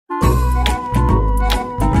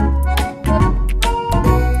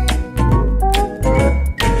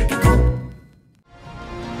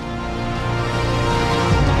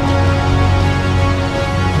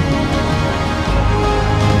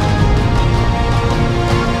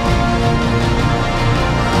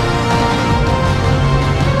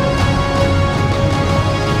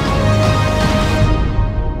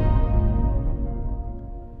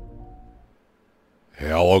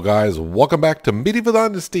Hello guys, welcome back to Medieval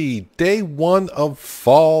Dynasty, day 1 of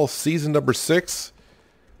fall, season number 6.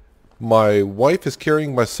 My wife is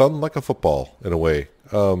carrying my son like a football, in a way.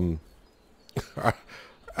 Can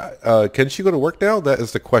she go to work now? That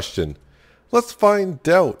is the question. Let's find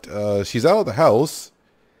out. She's out of the house.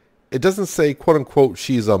 It doesn't say, quote-unquote,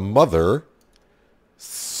 she's a mother.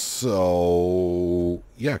 So,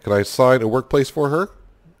 yeah, can I assign a workplace for her?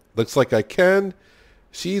 Looks like I can.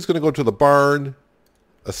 She's going to go to the barn.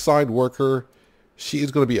 Assigned worker. She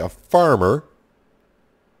is going to be a farmer.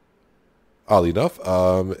 Oddly enough.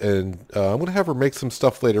 And I'm going to have her make some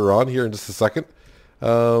stuff later on here in just a second.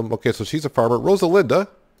 Okay, so she's a farmer. Rosalinda,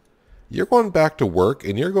 you're going back to work,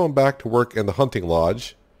 and you're going back to work in the hunting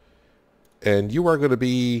lodge. And you are going to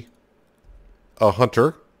be a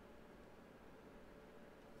hunter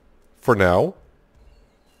for now. All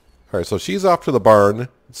right, so she's off to the barn.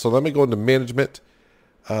 So let me go into management.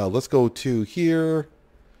 Let's go to here.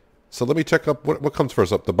 So let me check up what comes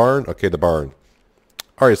first up. The barn? Okay, the barn.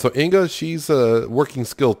 All right, so Inga, she's working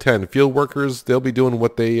skill 10. Field workers, they'll be doing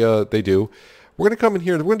what they do. We're going to come in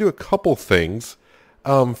here and we're going to do a couple things.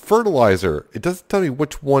 Fertilizer. It doesn't tell me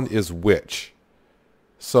which one is which.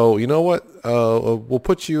 So, you know what? We'll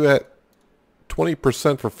put you at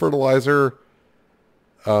 20% for fertilizer.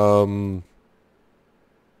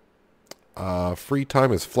 Free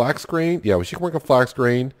time is flax grain. Yeah, she can work on flax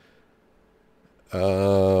grain.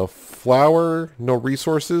 Flour, no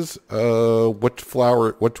resources. Which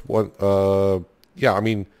flour, which one? Yeah, I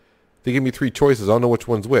mean, they give me 3 choices. I don't know which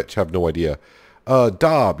one's which. Have no idea.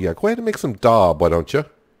 Daub. Yeah, go ahead and make some daub, why don't you? All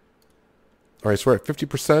right, so we're at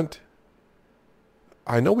 50%.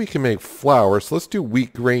 I know we can make flour, so let's do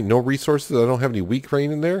wheat grain. No resources. I don't have any wheat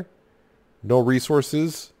grain in there. No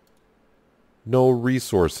resources. No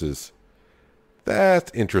resources.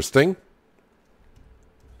 That's interesting.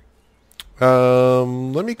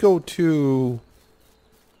 Let me go to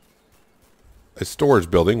a storage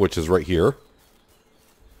building, which is right here.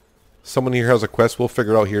 Someone here has a quest. We'll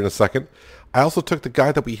figure it out here in a second. I also took the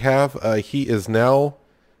guy that we have. He is now...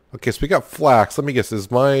 Okay, so we got flax. Let me guess. Is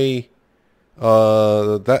my...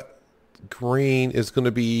 that grain is going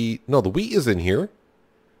to be... No, the wheat is in here.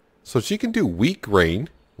 So she can do wheat grain.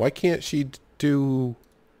 Why can't she do...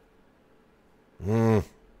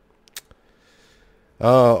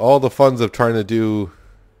 all the funs of trying to do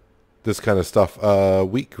this kind of stuff.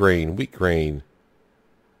 Wheat grain, wheat grain,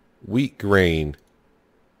 wheat grain.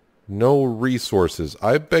 No resources.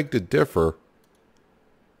 I beg to differ.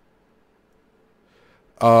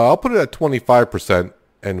 I'll put it at 25%.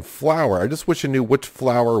 And flour. I just wish I knew which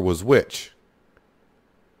flour was which.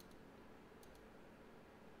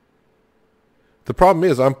 The problem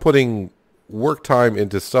is I'm putting work time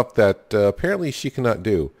into stuff that apparently she cannot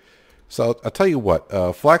do. So I'll tell you what,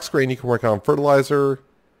 flax grain you can work on, fertilizer,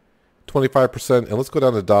 25%, and let's go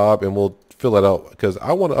down to daub and we'll fill that out because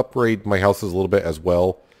I want to upgrade my houses a little bit as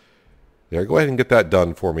well. There, go ahead and get that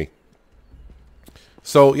done for me.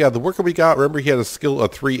 So yeah, the worker we got, remember he had a skill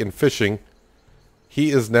of 3 in fishing.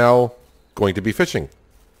 He is now going to be fishing.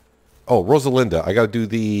 Oh, Rosalinda, I gotta do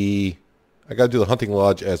the hunting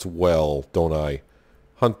lodge as well, don't I?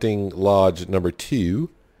 Hunting lodge number 2.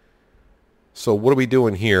 So what are we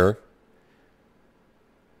doing here?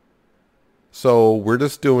 So we're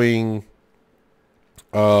just doing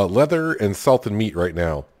leather and salted meat right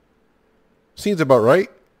now. Seems about right.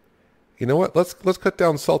 You know what? Let's cut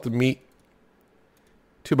down salted meat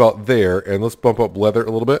to about there, and let's bump up leather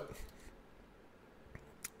a little bit.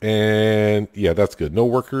 And yeah, that's good. No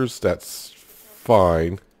workers. That's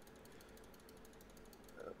fine.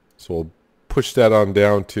 So we'll push that on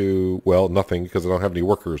down to, well, nothing because I don't have any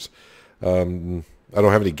workers. I don't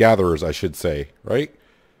have any gatherers, I should say, right?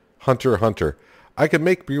 Hunter. I can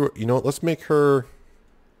make, you know, let's make her,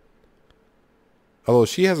 although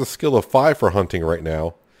she has a skill of 5 for hunting right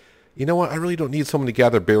now. You know what? I really don't need someone to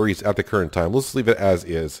gather berries at the current time. Let's leave it as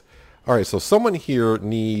is. All right, so someone here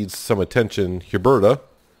needs some attention. Huberta,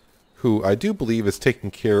 who I do believe is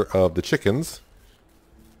taking care of the chickens.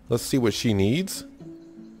 Let's see what she needs.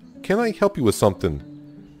 Can I help you with something?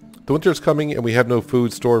 The winter is coming and we have no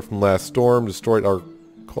food stored from last storm. Destroyed our...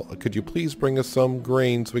 Could you please bring us some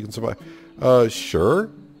grain so we can survive? Sure.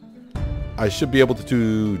 I should be able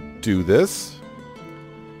to do this.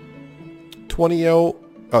 29.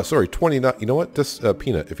 You know what? Just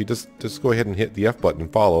Peanut, if you just go ahead and hit the F button and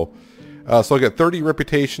follow. So I got 30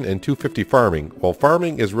 reputation and 250 farming. Well,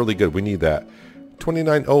 farming is really good. We need that.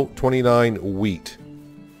 29 oat, 29 wheat.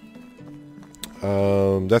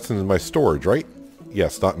 That's in my storage, right?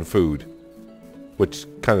 Yes, not in food. Which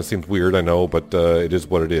kind of seems weird, I know, but it is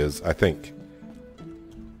what it is, I think.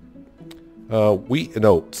 Wheat and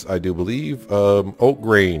oats, I do believe. Oat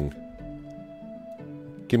grain.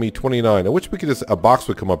 Give me 29. I wish we could just, a box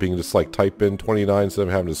would come up. You can just like type in 29 instead of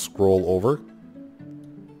having to scroll over.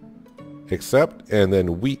 Accept. And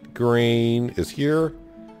then wheat grain is here.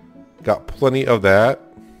 Got plenty of that.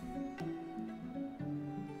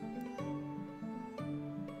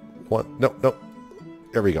 One. No.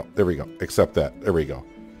 There we go. There we go. Accept that. There we go.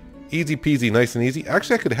 Easy peasy, nice and easy.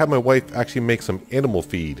 Actually, I could have my wife actually make some animal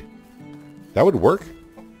feed. That would work.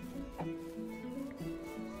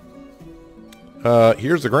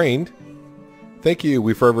 Here's the grain. Thank you.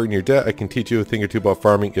 We forever in your debt. I can teach you a thing or two about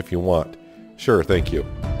farming if you want. Sure, thank you.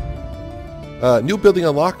 New building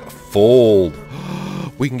unlock. Fold.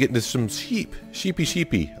 We can get into some sheep.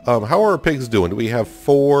 Sheepy. How are our pigs doing? Do we have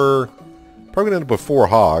 4? Probably gonna end up with 4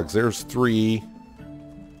 hogs. There's 3.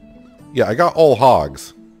 Yeah, I got all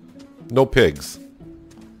hogs. No pigs.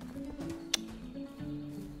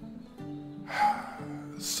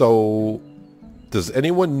 So, does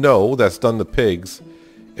anyone know that's done the pigs?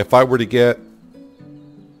 If I were to get...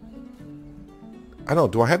 I don't know,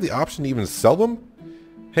 do I have the option to even sell them?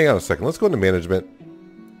 Hang on a second, let's go into management.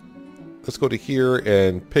 Let's go to here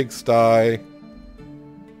and pigsty.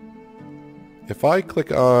 If I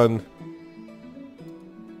click on...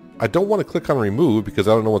 I don't want to click on remove because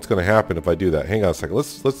I don't know what's going to happen if I do that. Hang on a second.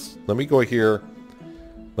 Let me go here.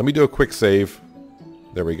 Let me do a quick save.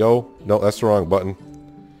 There we go. No, that's the wrong button.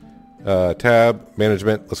 Tab,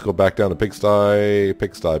 management. Let's go back down to pigsty.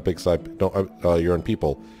 No, you're on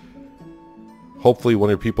people. Hopefully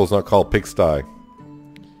one of your people is not called pigsty.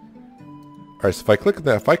 Alright, so if I click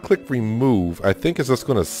that, if I click remove, I think it's just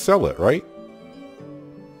going to sell it, right?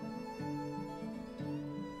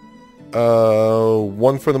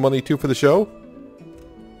 1 for the money, 2 for the show.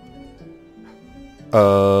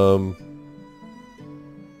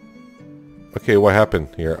 Okay, what happened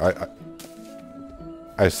here?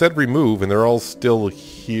 I said remove, and they're all still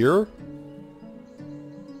here.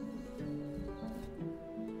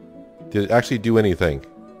 Did it actually do anything?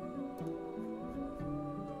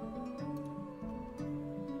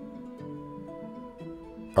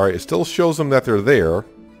 Alright, it still shows them that they're there.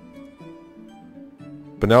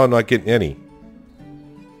 But now I'm not getting any.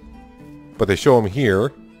 But they show them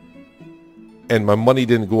here. And my money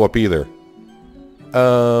didn't go up either.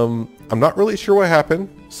 I'm not really sure what happened.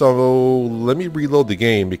 So let me reload the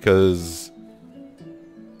game because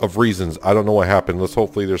of reasons. I don't know what happened. Let's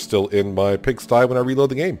hopefully they're still in my pigsty when I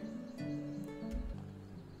reload the game.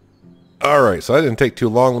 Alright, so that didn't take too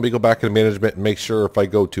long. Let me go back into management and make sure if I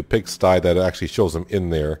go to pigsty that it actually shows them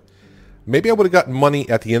in there. Maybe I would have gotten money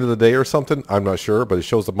at the end of the day or something. I'm not sure, but it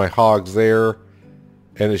shows that my hog's there.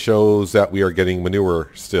 And it shows that we are getting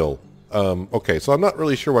manure still. Okay, so I'm not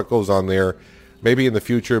really sure what goes on there. Maybe in the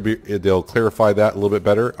future they'll clarify that a little bit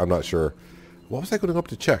better. I'm not sure. What was I going to go up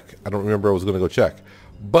to check? I don't remember I was going to go check.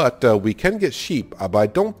 But we can get sheep. But I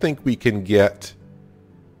don't think we can get...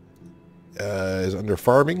 is under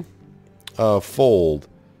farming? Fold.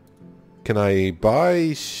 Can I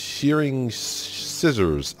buy shearing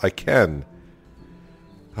scissors? I can.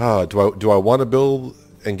 Do I want to build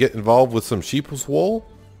and get involved with some sheep's wool?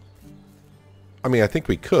 I mean, I think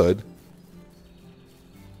we could.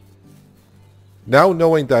 Now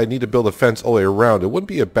knowing that I need to build a fence all the way around, it wouldn't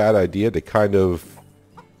be a bad idea to kind of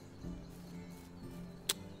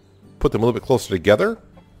put them a little bit closer together,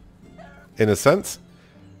 in a sense.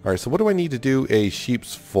 Alright, so what do I need to do? A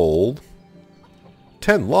sheep's fold.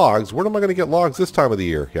 10 logs? Where am I going to get logs this time of the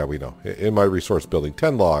year? Yeah, we know. In my resource building.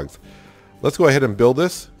 10 logs. Let's go ahead and build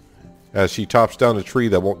this as she chops down a tree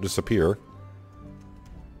that won't disappear.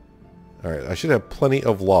 Alright, I should have plenty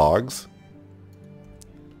of logs.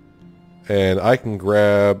 And I can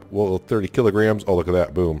grab, well, 30 kilograms. Oh, look at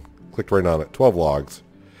that. Boom. Clicked right on it. 12 logs.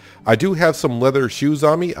 I do have some leather shoes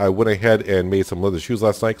on me. I went ahead and made some leather shoes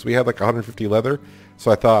last night because we had like 150 leather.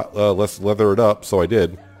 So I thought, let's leather it up. So I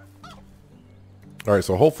did. Alright,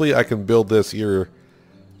 so hopefully I can build this here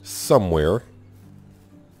somewhere.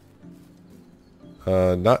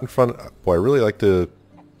 Not in front. Boy, I really like to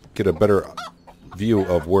get a better view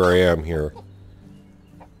of where I am here.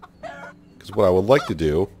 Because what I would like to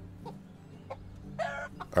do...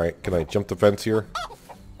 Alright, can I jump the fence here?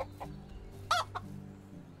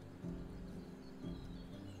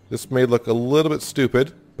 This may look a little bit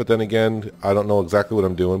stupid, but then again, I don't know exactly what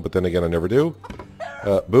I'm doing, but then again, I never do.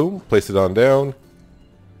 Boom, place it on down.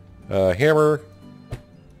 Hammer.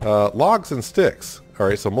 Logs and sticks.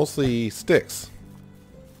 Alright, so mostly sticks.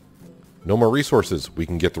 No more resources. We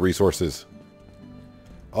can get the resources.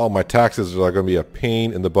 Oh, my taxes are going to be a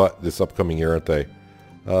pain in the butt this upcoming year, aren't they?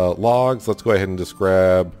 Logs, let's go ahead and just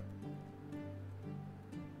grab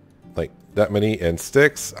like that many. And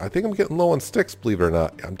sticks, I think I'm getting low on sticks, believe it or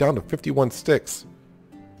not. I'm down to 51 sticks.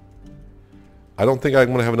 I don't think I'm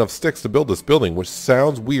going to have enough sticks to build this building, which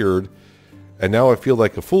sounds weird. And now I feel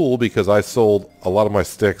like a fool because I sold a lot of my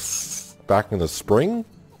sticks back in the spring,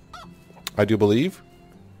 I do believe.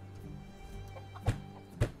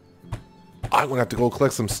 I'm going to have to go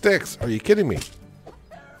collect some sticks. Are you kidding me?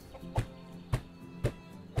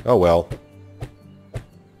 Oh well.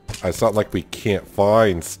 It's not like we can't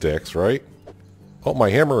find sticks, right? Oh, my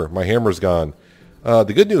hammer. My hammer's gone.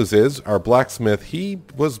 The good news is our blacksmith, he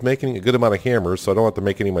was making a good amount of hammers, so I don't have to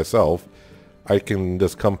make any myself. I can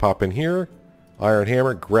just come pop in here. Iron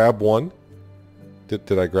hammer, grab one.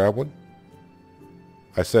 Did I grab one?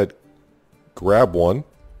 I said grab one.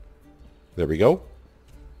 There we go.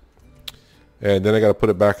 And then I got to put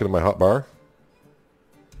it back into my hotbar.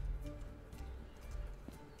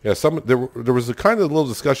 Yeah, there was a kind of little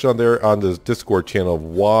discussion on there on the Discord channel of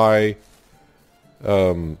why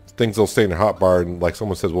things will stay in the hotbar, and like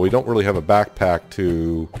someone says, well, we don't really have a backpack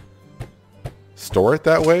to store it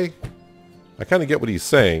that way. I kind of get what he's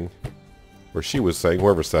saying, or she was saying,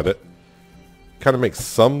 whoever said it. Kind of makes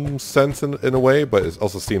some sense in a way, but it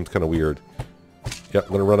also seems kind of weird. Yep, I'm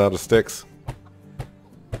going to run out of sticks.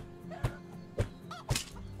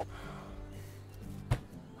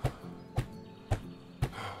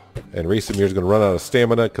 And Racemir's going to run out of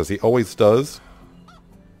stamina because he always does.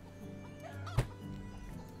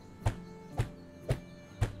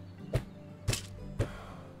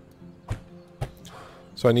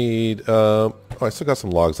 So I need, oh, I still got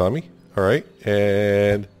some logs on me. All right.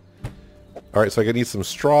 And, all right, so I need some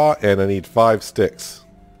straw and I need 5 sticks.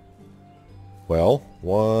 Well,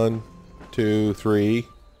 1, 2, 3.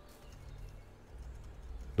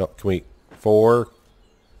 No, can we, 4.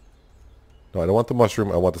 No, I don't want the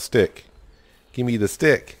mushroom. I want the stick. Give me the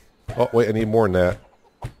stick. Oh, wait, I need more than that.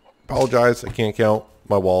 Apologize, I can't count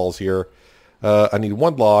my walls here. I need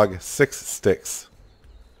 1 log, 6 sticks.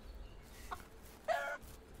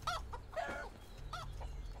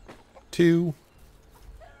 Two,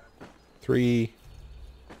 3,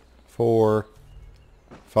 4,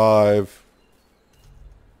 5,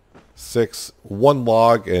 6. 1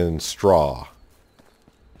 log and straw.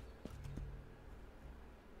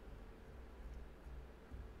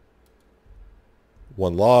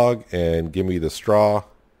 One log and give me the straw.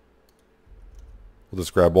 We'll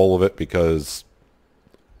just grab all of it because,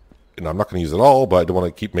 you know, I'm not going to use it all, but I don't want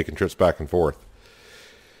to keep making trips back and forth.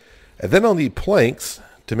 And then I'll need planks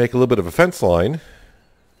to make a little bit of a fence line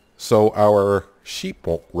so our sheep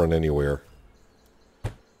won't run anywhere.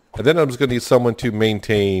 And then I'm just going to need someone to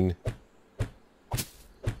maintain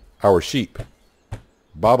our sheep.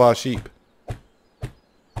 Baba sheep.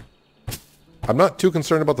 I'm not too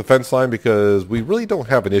concerned about the fence line because we really don't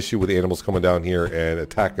have an issue with the animals coming down here and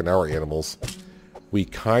attacking our animals. We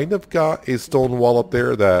kind of got a stone wall up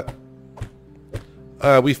there that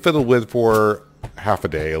we fiddled with for half a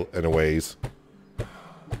day in a ways.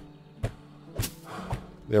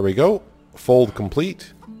 There we go. Fold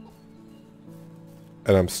complete.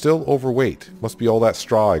 And I'm still overweight. Must be all that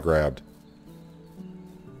straw I grabbed.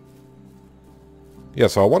 Yeah,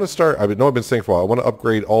 so I want to start, I know I've been saying for a while, I want to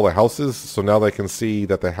upgrade all the houses so now they can see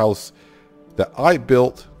that the house that I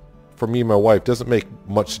built for me and my wife doesn't make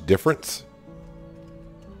much difference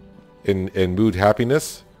in mood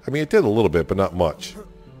happiness. I mean, it did a little bit, but not much.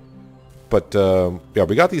 But, yeah,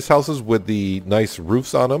 we got these houses with the nice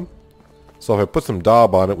roofs on them. So if I put some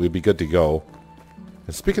daub on it, we'd be good to go.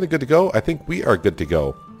 And speaking of good to go, I think we are good to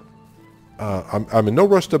go. I'm in no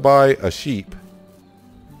rush to buy a sheep.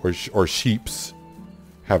 Or sheeps.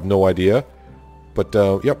 Have no idea. But,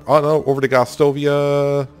 yep, on over to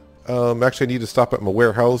Gostovia. Actually, I need to stop at my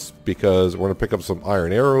warehouse because we're going to pick up some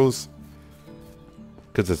iron arrows.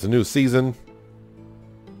 Because it's a new season.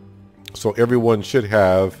 So everyone should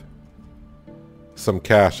have some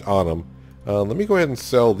cash on them. Let me go ahead and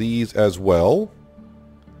sell these as well.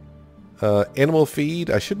 Animal feed.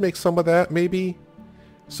 I should make some of that, maybe.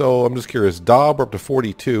 So, I'm just curious. Daub, we're up to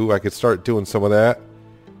 42. I could start doing some of that.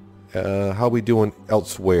 How we doing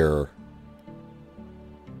elsewhere?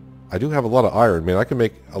 I do have a lot of iron, man. I can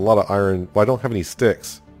make a lot of iron. Well, I don't have any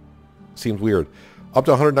sticks. Seems weird. Up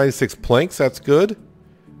to 196 planks. That's good.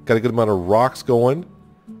 Got a good amount of rocks going.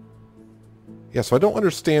 Yeah, so I don't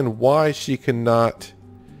understand why she cannot...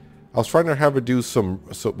 I was trying to have her do some...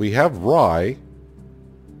 So we have rye.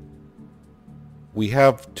 We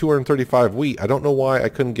have 235 wheat. I don't know why I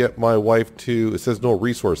couldn't get my wife to... It says no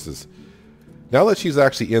resources. Now that she's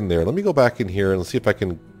actually in there, let me go back in here and see if I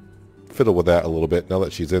can fiddle with that a little bit now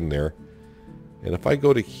that she's in there. And if I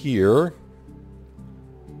go to here,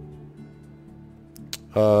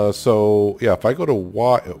 So yeah, if I go to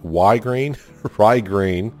Y grain, rye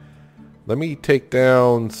grain, let me take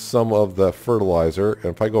down some of the fertilizer. And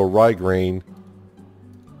if I go rye grain,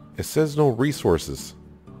 it says no resources.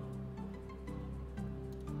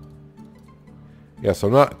 Yeah, so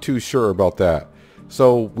I'm not too sure about that.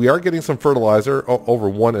 So we are getting some fertilizer over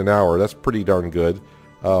 1 an hour. That's pretty darn good.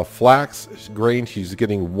 Flax grain, she's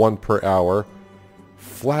getting 1 per hour.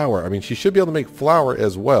 Flour, I mean, she should be able to make flour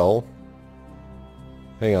as well.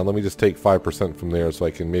 Hang on, let me just take 5% from there so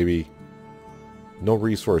I can maybe... No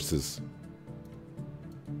resources.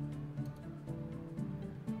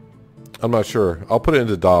 I'm not sure. I'll put it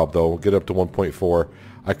into Dob, though. We'll get up to 1.4.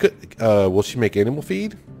 I could... will she make animal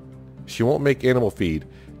feed? She won't make animal feed.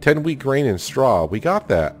 10 wheat grain and straw. We got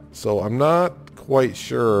that. So I'm not quite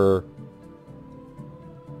sure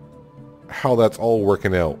how that's all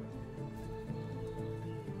working out.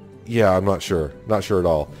 Yeah, I'm not sure. Not sure at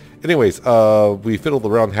all. Anyways, we fiddled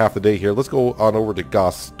around half the day here. Let's go on over to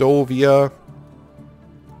Gostovia.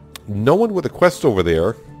 No one with a quest over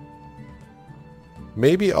there.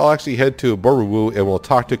 Maybe I'll actually head to Boruwu and we'll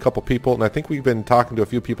talk to a couple people. And I think we've been talking to a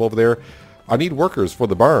few people over there. I need workers for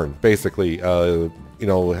the barn, basically. You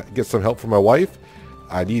know, get some help from my wife.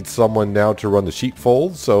 I need someone now to run the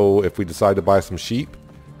sheepfold. So if we decide to buy some sheep.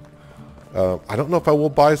 I don't know if I will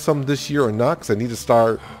buy some this year or not, because I need to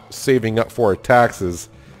start saving up for our taxes.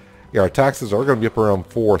 Yeah, our taxes are going to be up around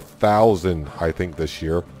 4,000, I think, this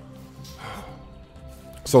year.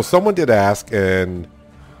 So someone did ask, and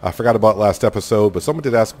I forgot about last episode, but someone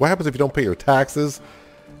did ask, what happens if you don't pay your taxes?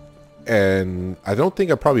 And I don't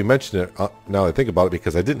think I probably mentioned it now that I think about it,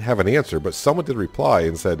 because I didn't have an answer, but someone did reply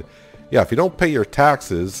and said, yeah, if you don't pay your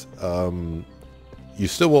taxes, you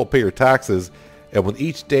still won't pay your taxes. And when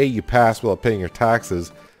each day you pass without paying your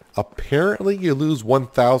taxes, apparently you lose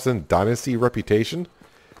 1,000 dynasty reputation.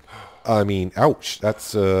 I mean, ouch.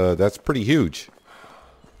 That's pretty huge.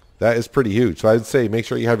 That is pretty huge. So I'd say make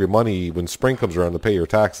sure you have your money when spring comes around to pay your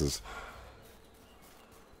taxes.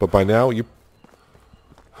 But by now, you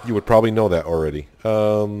would probably know that already.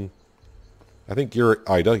 I think you're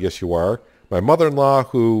Ida. Yes, you are. My mother-in-law,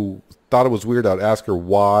 who thought it was weird, I'd ask her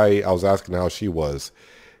why I was asking how she was.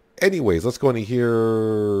 Anyways, let's go into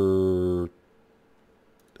here.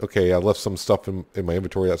 Okay, I left some stuff in my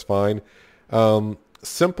inventory. That's fine.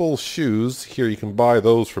 Simple shoes. Here, you can buy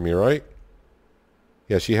those from me, right?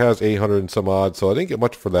 Yeah, she has 800 and some odd, so I didn't get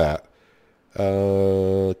much for that.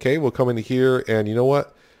 Okay, we'll come into here, and you know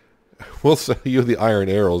what? We'll sell you the iron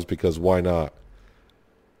arrows, because why not?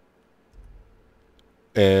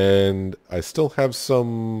 And I still have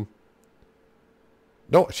some...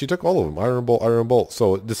 No, she took all of them. Iron bolt, iron bolt.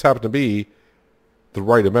 So this happened to be the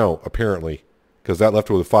right amount, apparently, because that left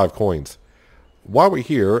her with 5 coins. While we're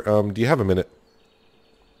here, do you have a minute?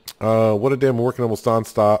 What a day, I'm working almost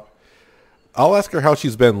non-stop. I'll ask her how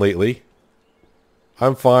she's been lately.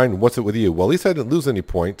 I'm fine. What's it with you? Well, at least I didn't lose any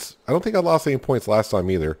points. I don't think I lost any points last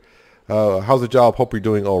time either. How's the job? Hope you're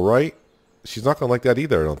doing all right. She's not going to like that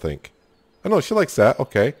either, I don't think. Oh, no, she likes that.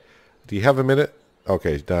 Okay. Do you have a minute?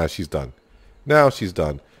 Okay, nah, she's done. Now she's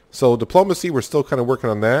done. So diplomacy, we're still kind of working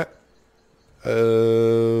on that.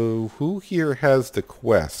 Who here has the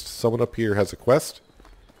quest? Someone up here has a quest.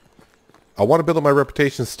 I want to build up my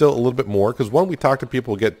reputation still a little bit more, because one, we talk to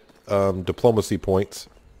people, get diplomacy points.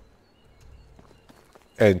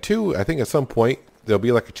 And two, I think at some point there'll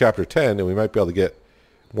be like a chapter 10 and we might be able to get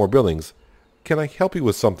more buildings. Can I help you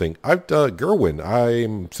with something? I've done Gerwin.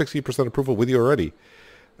 I'm 60% approval with you already.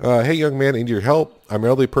 Hey, young man, I need your help. I'm an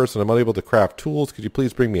elderly person. I'm unable to craft tools. Could you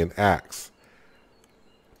please bring me an axe?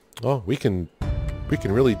 Oh, we can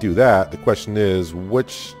really do that. The question is,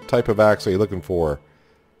 which type of axe are you looking for?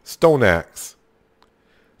 Stone axe.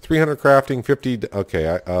 300 crafting, 50...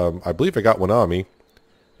 Okay, I believe I got one on me.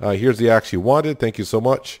 Here's the axe you wanted. Thank you so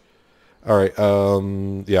much. All right,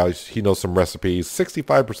 yeah, he knows some recipes.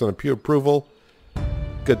 65% of pure approval.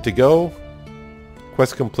 Good to go.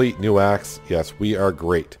 Quest complete, new axe. Yes, we are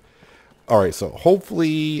great. All right, so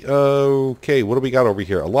hopefully... okay, what do we got over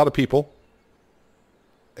here? A lot of people.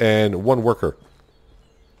 And one worker.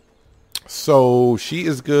 So she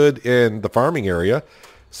is good in the farming area.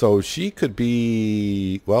 So she could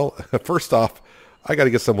be... Well, first off, I got to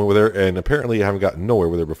get someone with her. And apparently I haven't gotten nowhere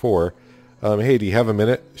with her before. Hey, do you have a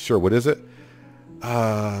minute? Sure, what is it?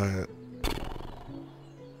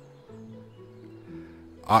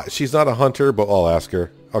 She's not a hunter, but I'll ask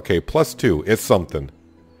her. Okay, +2. It's something.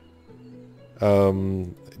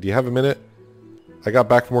 Do you have a minute? I got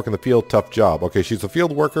back from work in the field. Tough job. Okay, she's a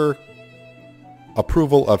field worker.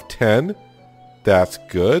 Approval of 10. That's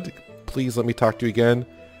good. Please let me talk to you again.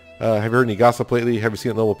 Have you heard any gossip lately? Have you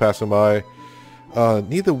seen a noble passing by?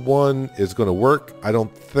 Neither one is going to work, I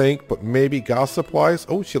don't think, but maybe gossip-wise.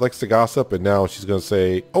 Oh, she likes to gossip, and now she's going to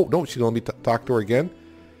say, oh, no, she's going to let me talk to her again.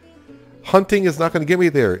 Hunting is not going to get me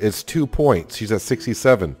there. It's 2 points. She's at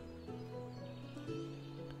 67.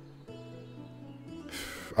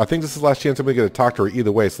 I think this is the last chance I'm going to get to talk to her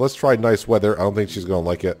either way, so let's try nice weather. I don't think she's going to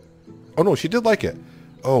like it. Oh, no, she did like it.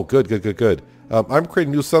 Oh, good, good, good, good. I'm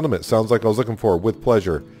creating new settlement. Sounds like I was looking for. With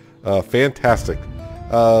pleasure. Fantastic.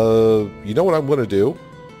 You know what I'm going to do?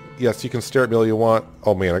 Yes, you can stare at me all you want.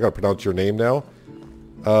 Oh, man, I got to pronounce your name now.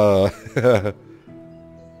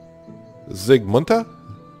 Zygmunta?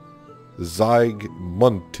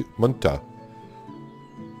 Zygmunta.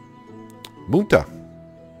 Munta.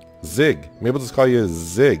 Zig. Maybe I'll just call you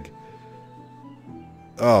Zig.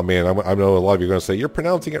 Oh, man, I know a lot of you are going to say, you're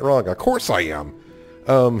pronouncing it wrong. Of course I am.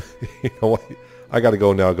 You know what? I got to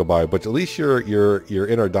go now. Goodbye. But at least you're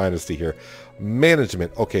in our dynasty here.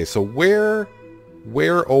 Management. Okay, so where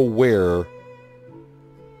do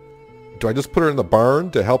I just put her in the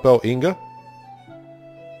barn to help out Inga?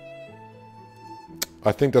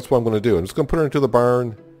 I think that's what I'm going to do. I'm just going to put her into the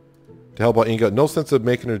barn to help out Inga. No sense of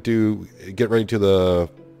making her get ready to the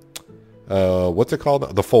what's it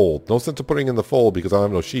called? The fold. No sense of putting in the fold because I don't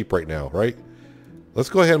have no sheep right now, right? Let's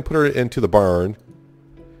go ahead and put her into the barn.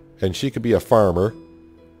 And she could be a farmer.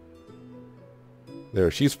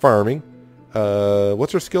 There, she's farming.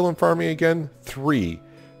 What's her skill in farming again? 3.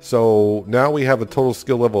 So now we have a total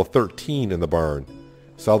skill level of 13 in the barn.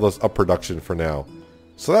 So I'll just up production for now.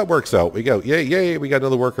 So that works out. We go, yay, we got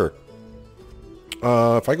another worker.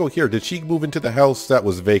 If I go here, did she move into the house that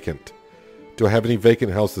was vacant? Do I have any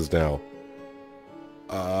vacant houses now?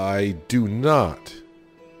 I do not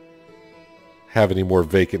have any more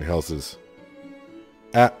vacant houses.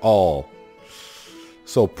 At all.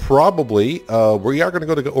 So probably we are going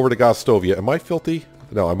to go over to Gostovia. Am I filthy?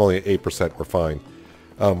 No, I'm only at 8%. We're fine.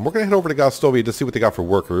 We're going to head over to Gostovia to see what they got for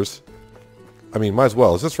workers. I mean, might as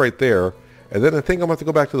well. It's just right there. And then I think I'm going to have to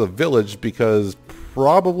go back to the village because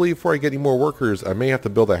probably before I get any more workers, I may have to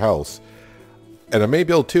build a house. And I may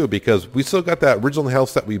build two because we still got that original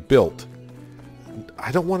house that we built.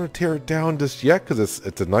 I don't want to tear it down just yet because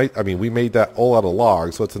it's a nice, I mean, we made that all out of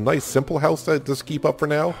logs, so it's a nice simple house to just keep up for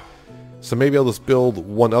now. So maybe I'll just build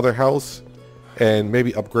one other house and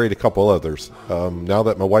maybe upgrade a couple others. Now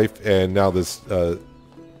that my wife and now this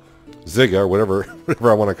Ziga, or whatever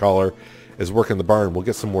I want to call her, is working the barn, we'll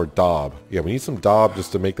get some more daub. Yeah, we need some daub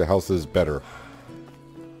just to make the houses better.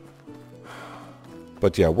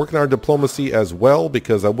 But yeah, working on our diplomacy as well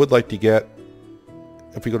because I would like to get,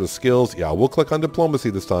 if we go to skills, yeah, we'll click on diplomacy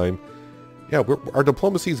this time. Yeah, our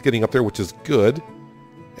diplomacy is getting up there, which is good.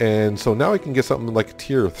 And so now I can get something like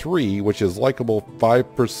tier 3, which is likable,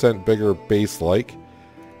 5% bigger base like.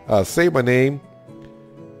 Save my name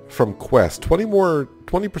from quest.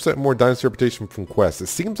 20% more dynasty reputation from quest. It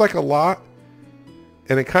seems like a lot,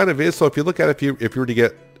 and it kind of is. So if you look at it, if you were to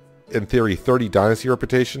get, in theory, 30 dynasty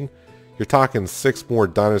reputation, you're talking 6 more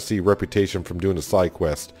dynasty reputation from doing a side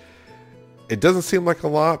quest. It doesn't seem like a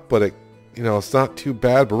lot, but it's not too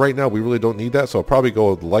bad. But right now, we really don't need that, so I'll probably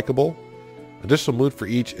go with likable. Additional mood for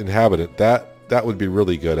each inhabitant. That would be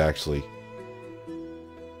really good, actually.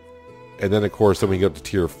 And then, of course, then we get up to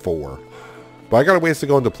tier 4. But I got a ways to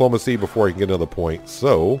go in diplomacy before I can get another point.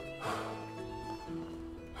 So,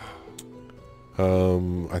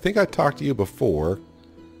 I think I talked to you before.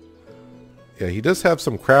 Yeah, he does have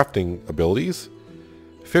some crafting abilities.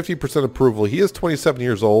 50% approval. He is 27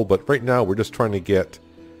 years old, but right now we're just trying to get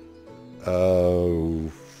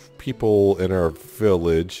people in our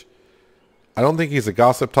village. I don't think he's a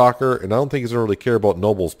gossip talker, and I don't think he's going to really care about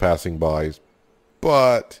nobles passing by.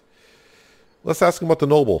 But let's ask him about the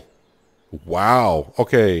noble. Wow.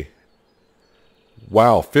 Okay.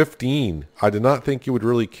 Wow, 15. I did not think you would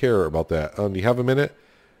really care about that. Do you have a minute?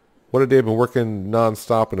 What a day, been working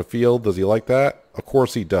non-stop in the field. Does he like that? Of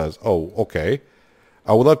course he does. Oh, okay.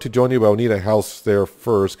 I would love to join you, but I'll need a house there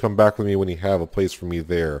first. Come back with me when you have a place for me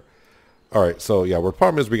there. All right, so yeah, the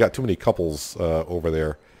problem is we got too many couples over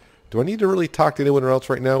there. Do I need to really talk to anyone else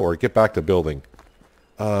right now or get back to building?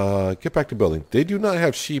 Get back to building. They do not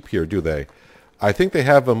have sheep here, do they? I think they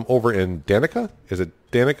have them over in Danica. Is it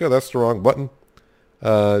Danica? That's the wrong button.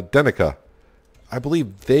 Danica. I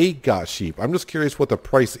believe they got sheep. I'm just curious what the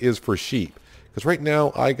price is for sheep. Because right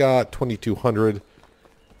now I got 2,200.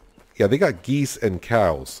 Yeah, they got geese and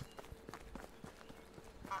cows.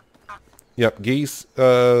 Yep, geese,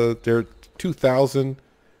 they're 2,000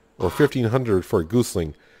 or 1,500 for a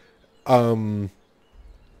gooseling.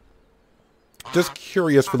 Just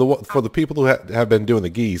curious for the people who have been doing the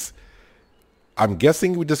geese. I'm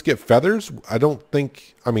guessing we just get feathers. I don't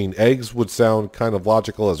think, I mean, eggs would sound kind of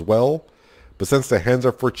logical as well. But since the hens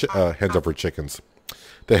are for chickens.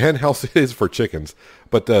 The hen house is for chickens.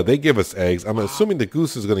 But they give us eggs. I'm assuming the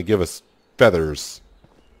goose is going to give us feathers.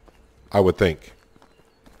 I would think.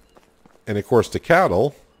 And of course the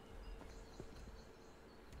cattle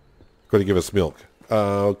are going to give us milk.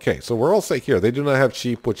 Okay, so we're all set here. They do not have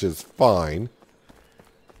sheep, which is fine.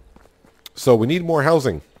 So we need more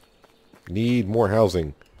housing. Need more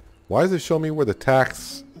housing. Why does it show me where the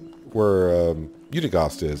tax, where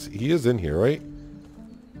Utigast is? He is in here, right?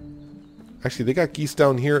 Actually, they got geese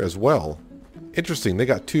down here as well. Interesting. They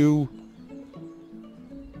got 2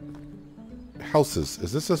 houses.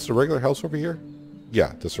 Is this just a regular house over here?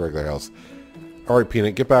 Yeah, just a regular house. All right,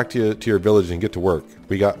 Peanut, get back to your village and get to work.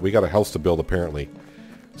 We got a house to build apparently.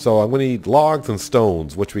 So I'm going to need logs and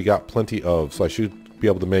stones, which we got plenty of. So I should be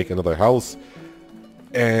able to make another house.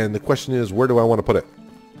 And the question is, where do I want to put it?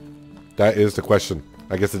 That is the question.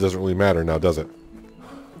 I guess it doesn't really matter now, does it?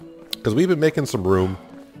 Because we've been making some room.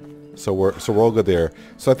 So we're all good there.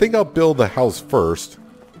 So I think I'll build the house first.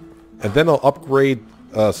 And then I'll upgrade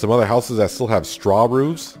some other houses that still have straw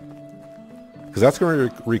roofs. Because that's going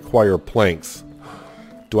to require planks.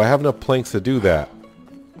 Do I have enough planks to do that?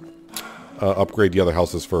 Upgrade the other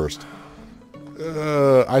houses first.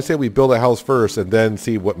 I say we build a house first and then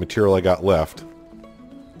see what material I got left.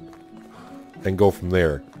 And go from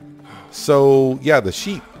there. So, yeah, the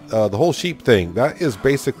sheep. The whole sheep thing. That is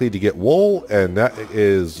basically to get wool. And that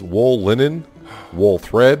is wool linen. Wool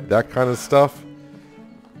thread. That kind of stuff.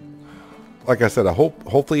 Like I said, I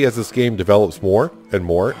hopefully as this game develops more and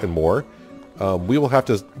more and more, we will have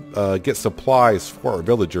to get supplies for our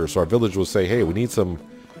villagers. So our village will say, hey, we need some,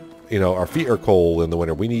 our feet are cold in the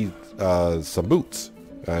winter. We need some boots.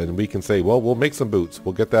 And we can say, well, we'll make some boots.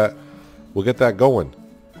 We'll get that going.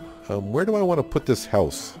 Where do I want to put this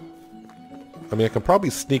house? I mean, I can probably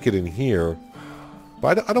sneak it in here.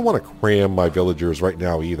 But I don't want to cram my villagers right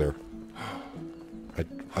now either.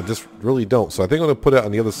 I just really don't. So I think I'm going to put it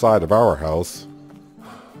on the other side of our house.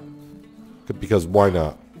 Because why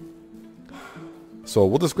not? So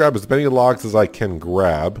we'll just grab as many logs as I can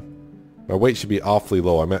grab. My weight should be awfully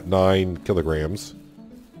low. I'm at 9 kilograms.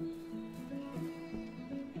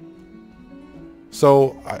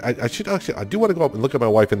 So I should actually, I do want to go up and look at my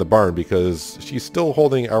wife in the barn because she's still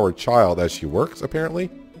holding our child as she works, apparently.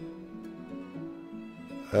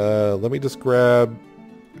 Let me just grab,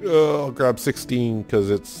 I'll grab 16 because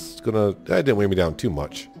it's gonna, that didn't weigh me down too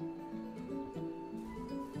much.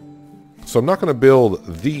 So I'm not going to build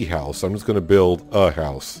the house. I'm just going to build a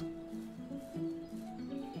house.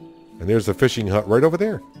 And there's a fishing hut right over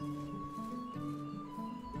there.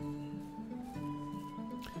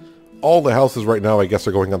 All the houses right now, I guess,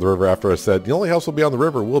 are going on the river after I said the only house will be on the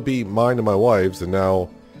river will be mine and my wife's. And now,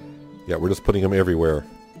 yeah, we're just putting them everywhere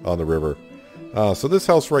on the river. So this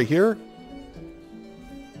house right here,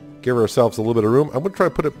 give ourselves a little bit of room. I'm going to try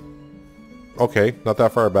to put it, okay, not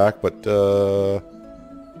that far back, but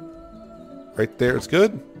right there, it's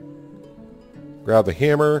good. Grab the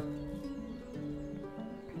hammer.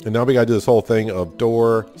 And now we gotta do this whole thing of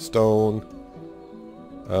door, stone.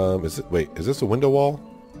 Wait, is this a window wall?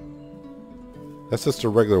 That's just a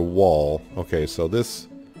regular wall. Okay, so this,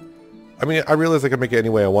 I mean, I realize I can make it any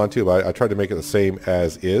way I want to, but I tried to make it the same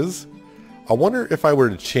as is. I wonder if I were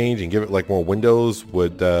to change and give it like more windows,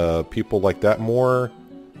 would people like that more?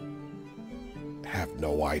 Have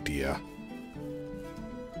no idea.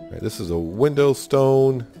 Right, this is a window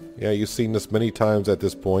stone. Yeah, you've seen this many times at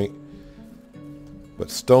this point.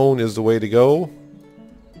 But stone is the way to go.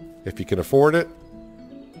 If you can afford it.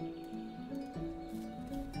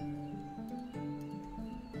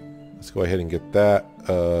 Let's go ahead and get that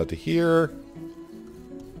to here.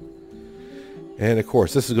 And of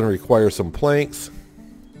course, this is going to require some planks.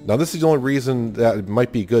 Now this is the only reason that it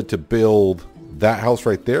might be good to build that house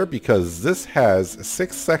right there, because this has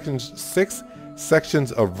six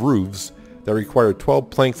sections of roofs that require 12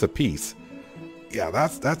 planks apiece. Yeah,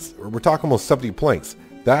 that's we're talking almost 70 planks.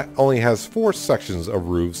 That only has 4 sections of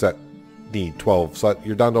roofs that need 12, so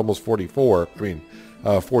you're down to almost 44. I mean,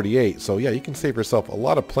 48. So yeah, you can save yourself a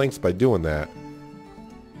lot of planks by doing that.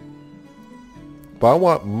 But I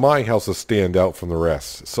want my house to stand out from the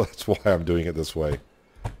rest, so that's why I'm doing it this way.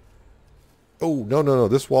 Oh, no.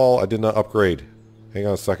 This wall I did not upgrade. Hang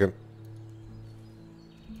on a second.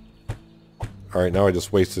 All right, now I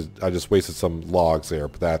just wasted some logs there,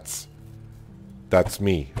 but that's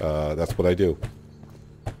me. That's what I do.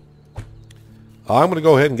 I'm going to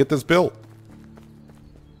go ahead and get this built.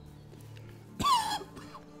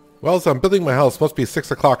 Well, as I'm building my house, it must be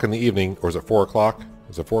 6 o'clock in the evening, or is it 4 o'clock?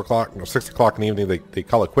 Is it 4 o'clock? No, 6 o'clock in the evening. They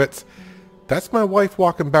call it quits. That's my wife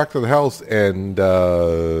walking back to the house, and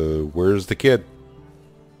where's the kid?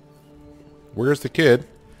 Where's the kid?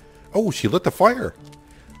 Oh, she lit the fire.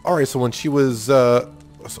 All right, so when she was...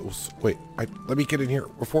 wait, let me get in here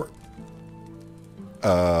before...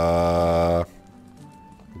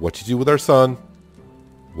 What did you do with our son?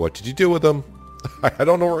 What did you do with him? I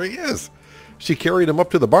don't know where he is. She carried him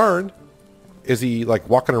up to the barn. Is he, like,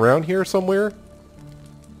 walking around here somewhere?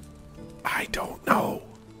 I don't know.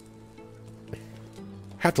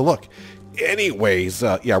 Have to look. Anyways,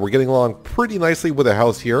 yeah, we're getting along pretty nicely with the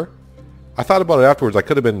house here. I thought about it afterwards. I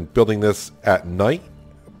could have been building this at night,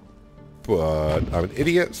 but I'm an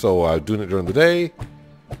idiot, so I'm doing it during the day.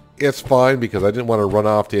 It's fine because I didn't want to run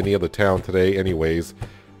off to any other town today anyways,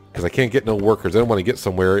 because I can't get no workers. I don't want to get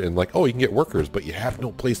somewhere and like, oh, you can get workers, but you have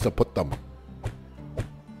no place to put them.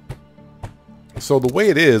 So the way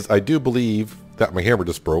it is, I do believe that my hammer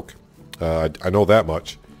just broke. I know that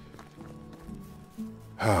much.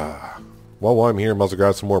 Well, while I'm here, I might as well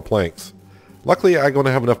grab some more planks. Luckily, I'm going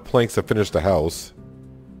to have enough planks to finish the house.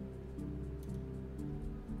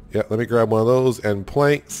 Yeah, let me grab one of those and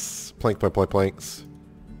planks. Planks.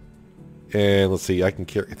 And let's see, I can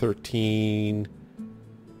carry 13.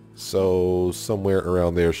 So somewhere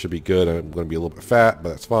around there should be good. I'm going to be a little bit fat, but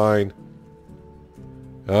that's fine.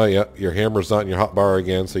 Oh, yeah, your hammer's not in your hot bar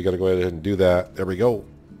again, so you got to go ahead and do that. There we go.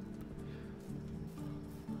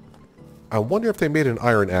 I wonder if they made an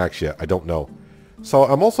iron axe yet. I don't know. So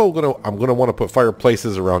I'm also gonna want to put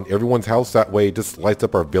fireplaces around everyone's house. That way it just lights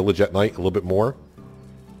up our village at night a little bit more.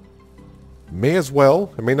 May as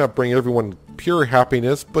well. It may not bring everyone pure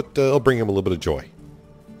happiness, but it'll bring them a little bit of joy.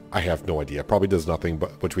 I have no idea. Probably does nothing,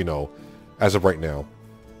 but which we know as of right now.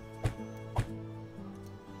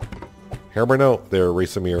 Hammer no. There,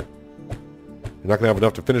 Rasamir. You're not gonna have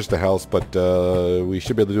enough to finish the house, but we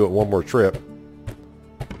should be able to do it one more trip.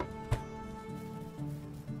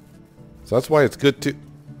 So that's why it's good to...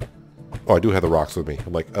 Oh, I do have the rocks with me.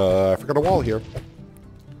 I'm like, I forgot a wall here.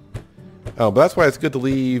 But that's why it's good to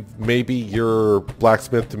leave maybe your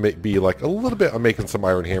blacksmith to be like a little bit on making some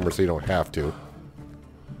iron hammers so you don't have to.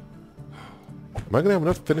 Am I going to have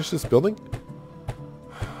enough to finish this building?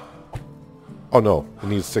 Oh no, it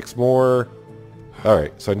needs 6 more.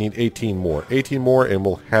 Alright, so I need 18 more. 18 more and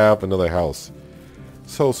we'll have another house.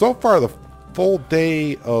 So far the full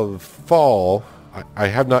day of fall... I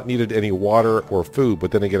have not needed any water or food,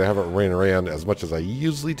 but then again, I haven't ran around as much as I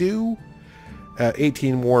usually do.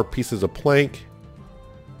 18 more pieces of plank.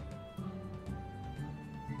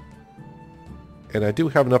 And I do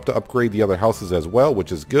have enough to upgrade the other houses as well,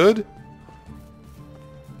 which is good.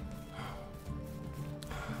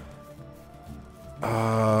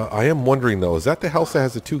 I am wondering, though, is that the house that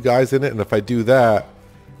has the 2 guys in it? And if I do that,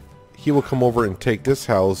 he will come over and take this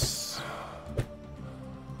house...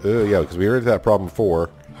 yeah, because we already had that problem before.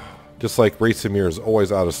 Just like Rasamir is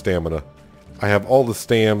always out of stamina. I have all the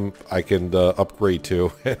stam I can upgrade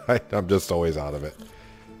to. I'm just always out of it.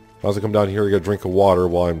 I also come down here to get a drink of water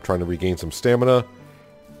while I'm trying to regain some stamina.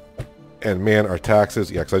 And man, our taxes...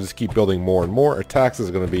 Yeah, because I just keep building more and more. Our taxes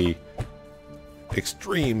are going to be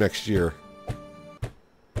extreme next year.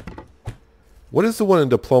 What is the one in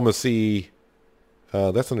diplomacy?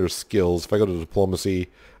 That's under skills. If I go to diplomacy...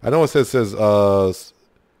 I know it says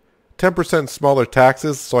 10% smaller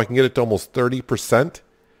taxes, so I can get it to almost 30%.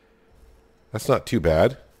 That's not too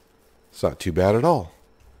bad. It's not too bad at all.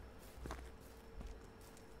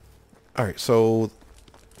 Alright, so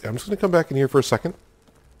I'm just going to come back in here for a second.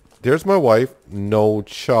 There's my wife. No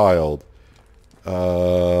child.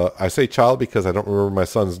 I say child because I don't remember my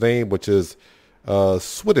son's name, which is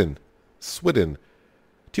Swidden. Swidden.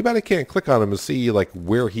 Too bad I can't click on him and see like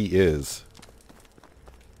where he is.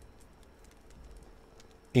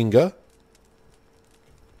 Inga.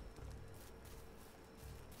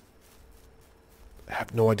 I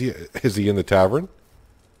have no idea. Is he in the tavern?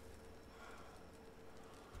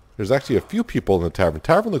 There's actually a few people in the tavern.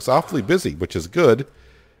 Tavern looks awfully busy, which is good.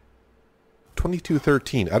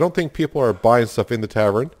 2213. I don't think people are buying stuff in the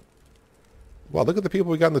tavern. Wow, look at the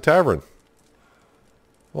people we got in the tavern.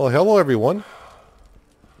 Well, hello everyone.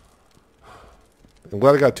 I'm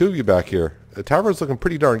glad I got 2 of you back here. The tavern's looking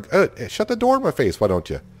pretty darn good. Shut the door in my face, why don't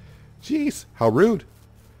you? Jeez, how rude.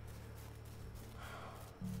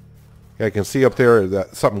 Yeah, I can see up there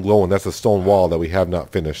that something glowing. That's a stone wall that we have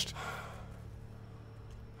not finished.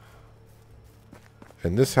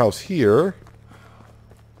 And this house here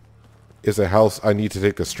is a house I need to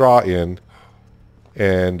take the straw in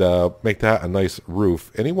and make that a nice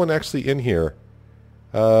roof. Anyone actually in here?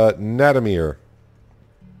 Nadamir.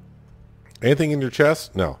 Anything in your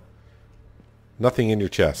chest? No. Nothing in your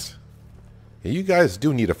chest. Yeah, you guys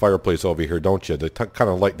do need a fireplace over here, don't you? To kind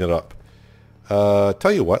of lighten it up.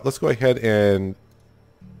 Tell you what, let's go ahead and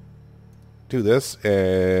do this.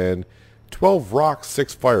 And 12 rocks,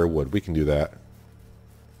 6 firewood. We can do that.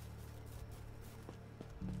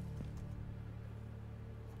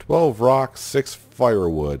 Rocks, 6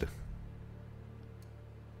 firewood.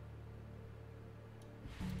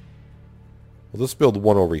 Well, let's build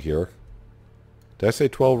one over here. Did I say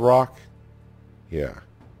 12 rock? Yeah.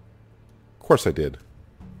 Of course I did.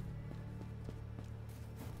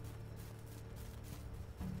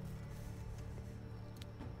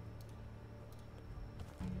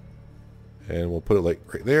 And we'll put it like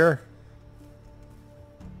right there.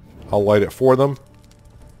 I'll light it for them,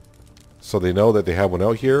 so they know that they have one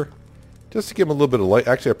out here. Just to give them a little bit of light.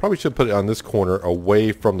 Actually, I probably should put it on this corner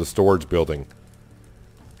away from the storage building.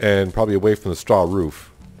 And probably away from the straw roof.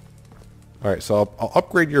 Alright, so I'll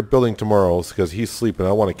upgrade your building tomorrow because he's sleeping.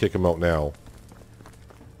 I want to kick him out now.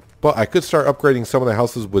 But I could start upgrading some of the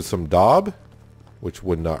houses with some daub, which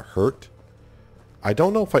would not hurt. I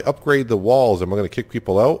don't know if I upgrade the walls, am I going to kick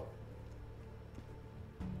people out?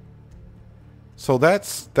 So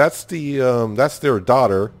that's their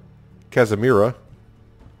daughter, Casimira.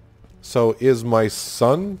 So is my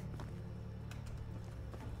son?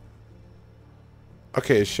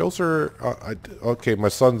 Okay, it shows her. Okay, my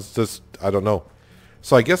son's just, I don't know.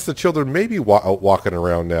 So I guess the children may be out walking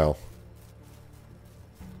around now.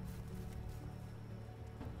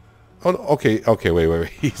 Oh, okay, wait.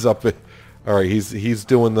 He's up. All right, he's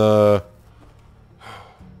doing the.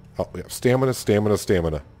 Oh, yeah,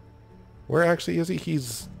 stamina. Where actually is he?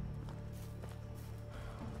 Is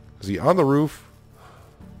he on the roof?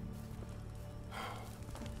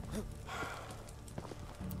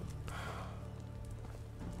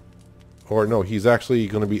 Or no, he's actually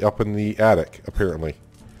going to be up in the attic, apparently.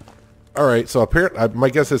 Alright, so my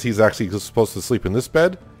guess is he's actually supposed to sleep in this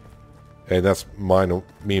bed. And that's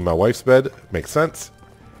me and my wife's bed. Makes sense.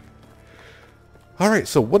 Alright,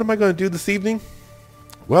 so what am I going to do this evening?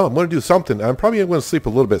 Well, I'm going to do something. I'm probably going to sleep a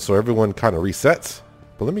little bit so everyone kind of resets.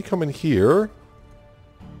 But let me come in here.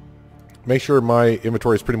 Make sure my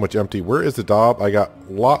inventory is pretty much empty. Where is the daub? I got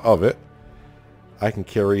a lot of it. I can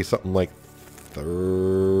carry something like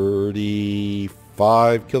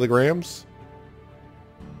 35 kilograms.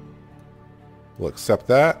 We'll accept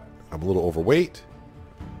that. I'm a little overweight,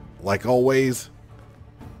 like always.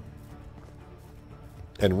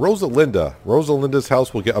 And Rosalinda's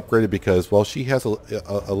house will get upgraded because, well, she has a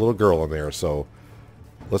little girl in there. So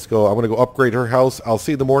let's go. I'm going to go upgrade her house. I'll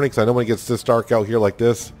see you in the morning because I know when it gets this dark out here like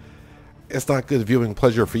this, it's not good viewing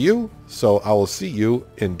pleasure for you. So I will see you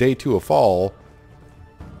in day 2 of fall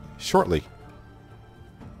shortly.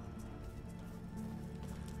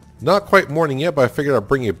 Not quite morning yet, but I figured I'd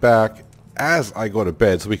bring you back as I go to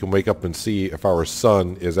bed so we can wake up and see if our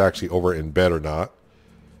son is actually over in bed or not.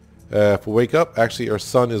 If we wake up, actually our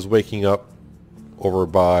son is waking up over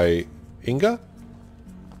by Inga?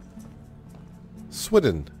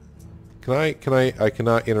 Swidden. I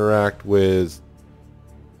cannot interact with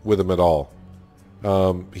him at all.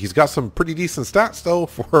 He's got some pretty decent stats though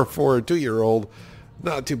for a 2-year-old.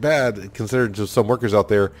 Not too bad considering just some workers out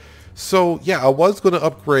there. So yeah, I was going to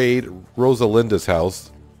upgrade Rosalinda's house,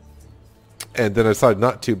 and then I decided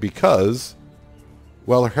not to because,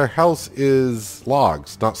 well, her house is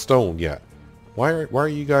logs, not stone yet. Why are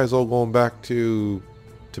you guys all going back to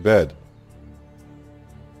bed?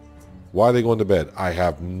 Why are they going to bed? I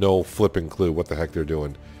have no flipping clue what the heck they're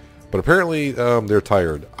doing. But apparently they're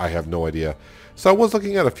tired. I have no idea. So I was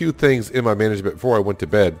looking at a few things in my management before I went to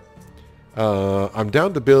bed. I'm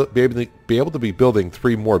down to be able to be building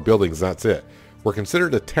 3 more buildings. That's it. We're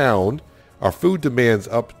considered a town. Our food demand's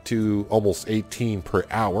up to almost 18 per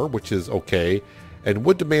hour, which is okay. And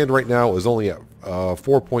wood demand right now is only at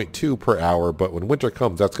 4.2 per hour, but when winter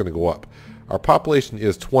comes, that's going to go up. Our population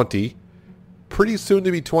is 20. Pretty soon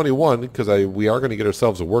to be 21, because we are going to get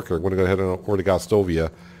ourselves a worker. I'm going to go ahead and over to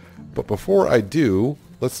Gostovia. But before I do,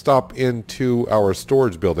 let's stop into our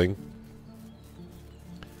storage building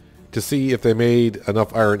to see if they made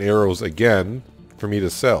enough iron arrows again for me to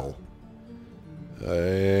sell.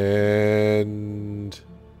 And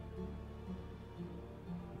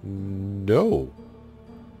no.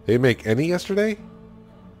 They didn't make any yesterday?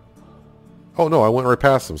 Oh no, I went right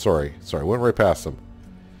past them. Sorry, I went right past them.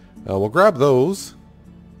 We'll grab those.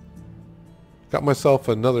 Got myself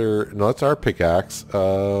another, no, that's our pickaxe.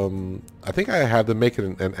 I think I have to make it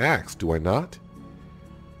an axe, do I not?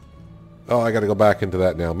 Oh, I got to go back into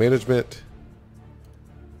that now. Management.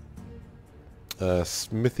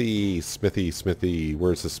 Smithy.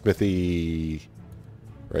 Where's the smithy?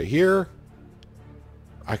 Right here.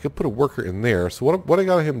 I could put a worker in there. So what I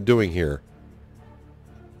got him doing here?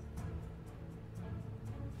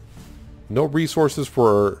 No resources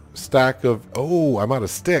for stack of... Oh, I'm out of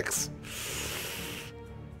sticks.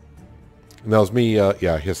 And that was me,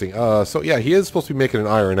 yeah, hissing. So, yeah, he is supposed to be making an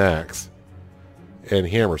iron axe and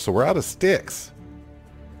hammer. So we're out of sticks.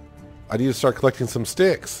 I need to start collecting some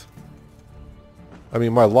sticks. I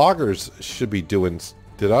mean, my loggers should be doing...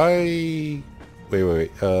 Did I...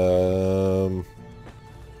 Wait.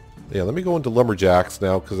 Yeah, let me go into lumberjacks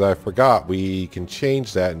now because I forgot we can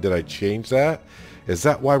change that. And did I change that? Is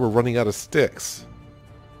that why we're running out of sticks?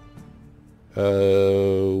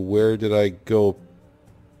 Where did I go?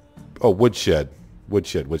 Oh, woodshed.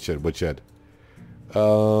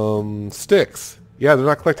 Sticks. Yeah, they're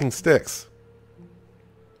not collecting sticks.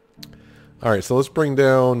 Alright, so let's bring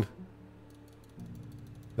down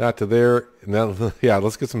that to there. And then, yeah,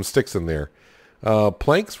 let's get some sticks in there.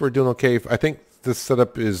 Planks, we're doing okay. I think this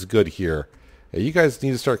setup is good here. Yeah, you guys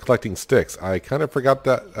need to start collecting sticks. I kind of forgot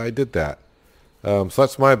that I did that. So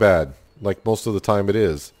that's my bad. Like most of the time it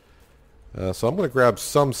is. So I'm going to grab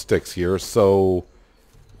some sticks here. So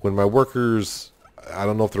when my workers, I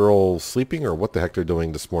don't know if they're all sleeping or what the heck they're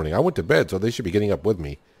doing this morning. I went to bed, so they should be getting up with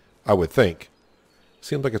me, I would think.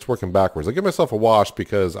 Seems like it's working backwards. I give myself a wash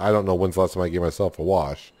because I don't know when's the last time I gave myself a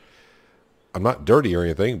wash. I'm not dirty or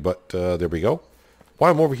anything, but there we go.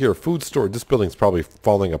 While I'm over here, food store. This building's probably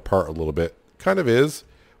falling apart a little bit. Kind of is.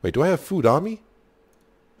 Wait, do I have food on me?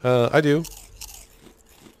 I do.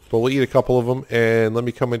 But we'll eat a couple of them. And let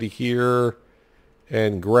me come into here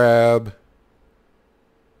and grab...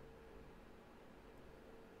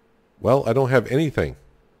 Well, I don't have anything.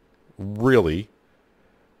 Really.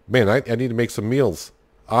 Man, I need to make some meals.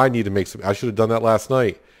 I need to make some... I should have done that last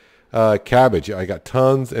night. Cabbage. I got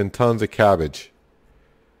tons and tons of cabbage.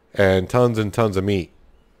 And tons of meat.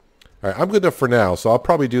 Alright, I'm good enough for now, so I'll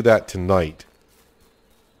probably do that tonight.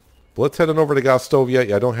 But let's head on over to Gastovia.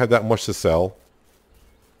 Yeah, I don't have that much to sell.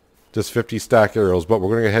 Just 50 stack arrows, but we're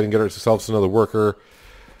going to go ahead and get ourselves another worker.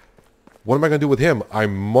 What am I going to do with him? I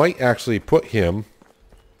might actually put him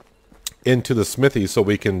into the smithy so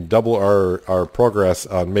we can double our progress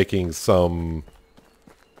on making some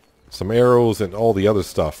arrows and all the other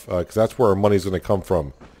stuff. Because that's where our money's going to come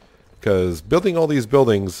from. Because building all these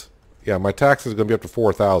buildings, yeah, my tax is going to be up to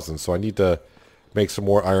 4,000, so I need to make some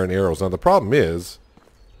more iron arrows. Now, the problem is,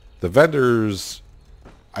 the vendors,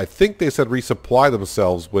 I think they said resupply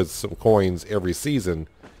themselves with some coins every season,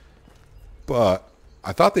 but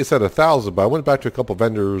I thought they said 1,000, but I went back to a couple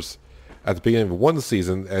vendors at the beginning of one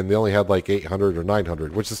season, and they only had like 800 or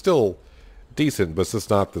 900, which is still decent, but it's just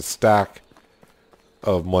not the stack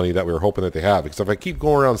of money that we were hoping that they have. Because if I keep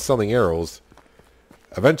going around selling arrows...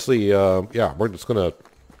 Eventually, yeah, we're just going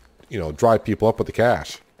to, drive people up with the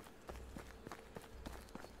cash.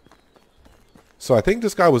 So I think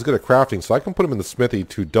this guy was good at crafting, so I can put him in the smithy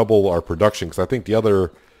to double our production, because I think the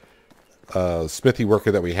other smithy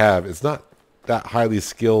worker that we have is not that highly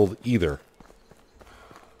skilled either.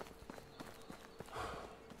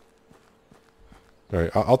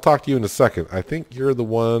 Alright, I'll talk to you in a second. I think you're the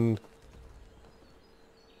one...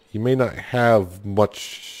 You may not have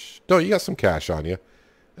much... No, you got some cash on you.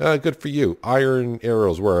 Good for you. Iron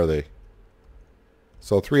arrows, where are they?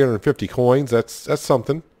 So 350 coins. That's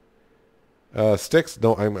something. Sticks?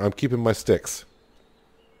 No, I'm keeping my sticks.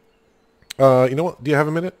 You know what? Do you have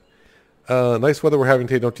a minute? Nice weather we're having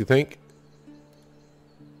today, don't you think?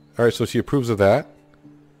 All right, so she approves of that.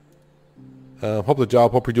 Hope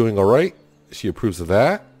you're doing all right. She approves of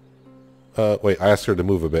that. Wait, I asked her to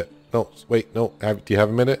move a bit. No, wait, no. Do you have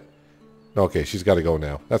a minute? Okay, she's got to go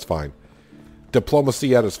now. That's fine.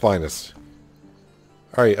 Diplomacy at its finest.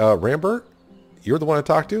 All right, Rambert, you're the one I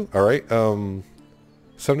talked to? All right,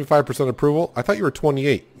 75% approval. I thought you were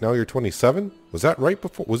 28. Now you're 27? Was that right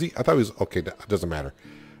before? Was he? I thought he was... Okay, that doesn't matter.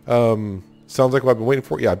 Sounds like what I've been waiting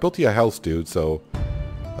for. Yeah, I built you a house, dude, so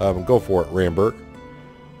go for it, Rambert.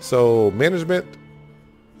 So, management.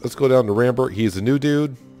 Let's go down to Rambert. He's a new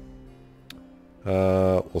dude.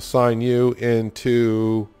 We'll sign you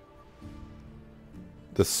into...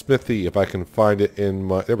 the smithy, if I can find it in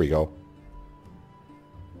my... There we go.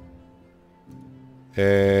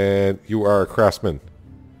 And you are a craftsman.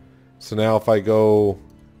 So now if I go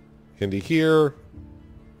into here...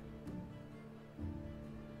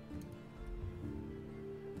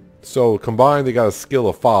 So combined, they got a skill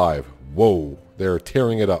of 5. Whoa, they're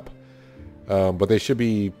tearing it up. But they should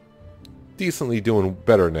be decently doing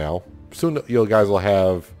better now. Soon you guys will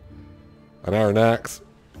have an iron axe.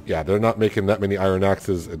 Yeah, they're not making that many iron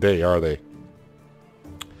axes a day, are they?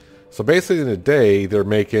 So basically in a day, they're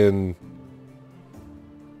making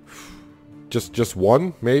Just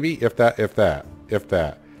one, maybe, if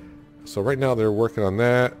that. So right now they're working on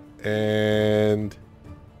that, and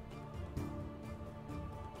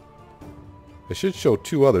it should show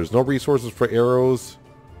 2 others. No resources for arrows.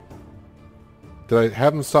 Did I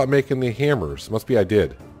have them stop making the hammers? Must be I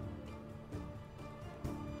did.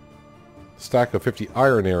 Stack of 50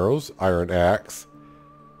 iron arrows, iron axe.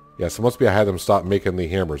 Yeah, so must be I had them stop making the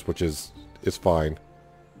hammers, which is fine.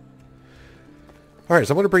 All right,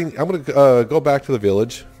 so I'm gonna go back to the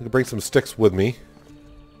village. I'm gonna bring some sticks with me.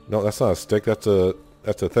 No, that's not a stick. That's a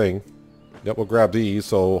thing. Yep, we'll grab these.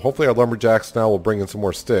 So hopefully our lumberjacks now will bring in some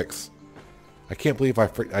more sticks. I can't believe I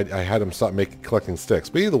had them stop collecting sticks.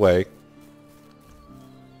 But either way,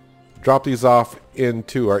 drop these off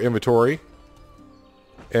into our inventory.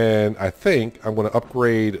 And I think I'm going to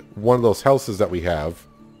upgrade one of those houses that we have.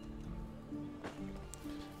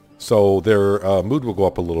 So their mood will go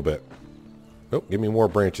up a little bit. Oh, give me more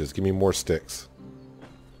branches. Give me more sticks.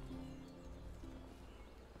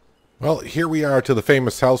 Well, here we are to the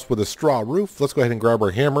famous house with a straw roof. Let's go ahead and grab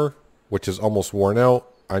our hammer, which is almost worn out.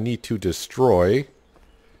 I need to destroy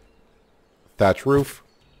thatch roof.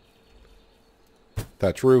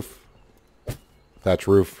 Thatch roof. Thatch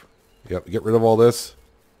roof. Yep, get rid of all this.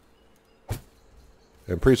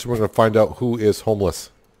 And pretty soon we're going to find out who is homeless.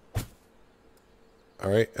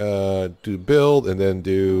 Alright, do build and then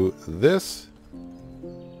do this.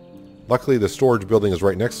 Luckily the storage building is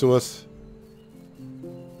right next to us.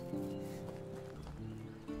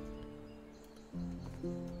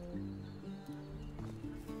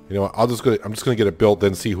 You know what, I'm just gonna get it built,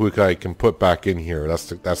 then see who I can put back in here. That's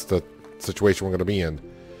the situation we're gonna be in.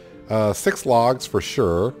 6 logs for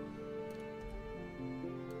sure.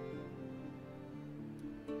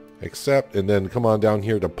 Accept, and then come on down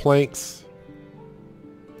here to planks.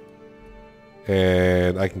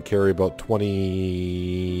 And I can carry about 20...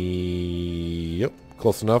 Yep,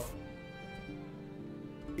 close enough.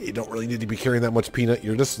 You don't really need to be carrying that much peanut.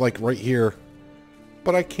 You're just like right here.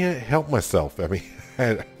 But I can't help myself. I mean,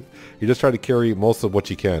 you just try to carry most of what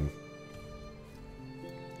you can.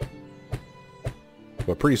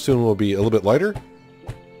 But pretty soon we'll be a little bit lighter.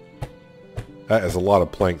 That is a lot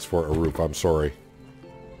of planks for a roof, I'm sorry.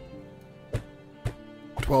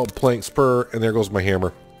 12 planks per, and there goes my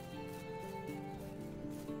hammer.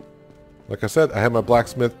 Like I said, I have my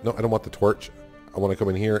blacksmith. No, I don't want the torch. I want to come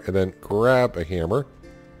in here and then grab a hammer.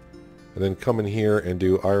 And then come in here and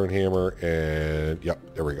do iron hammer, and yep,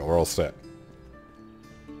 there we go. We're all set.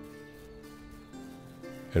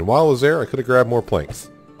 And while I was there, I could have grabbed more planks.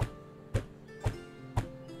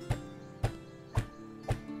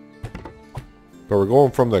 But we're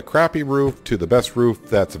going from the crappy roof to the best roof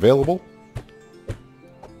that's available.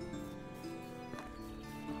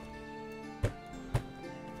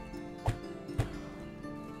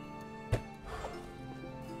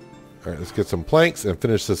 Alright, let's get some planks and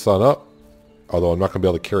finish this on up. Although I'm not going to be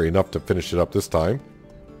able to carry enough to finish it up this time.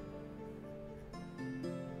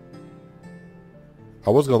 I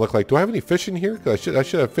was going to look like, do I have any fish in here? Because I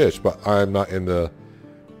should have fish, but I'm not in the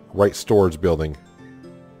right storage building.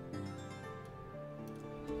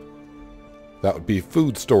 That would be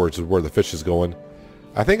food storage is where the fish is going.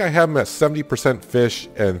 I think I have them at 70% fish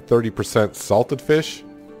and 30% salted fish.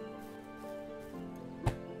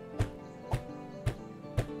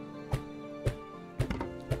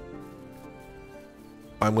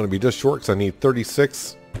 I'm going to be just short because I need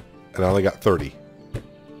 36 and I only got 30.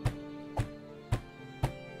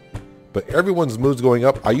 But everyone's mood's going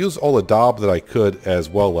up. I used all the daub that I could as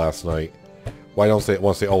well last night. Well, I want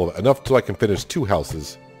to say all of it. Enough so I can finish 2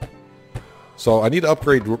 houses. So I need to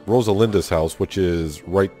upgrade Rosalinda's house, which is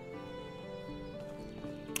right...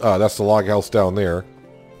 that's the log house down there.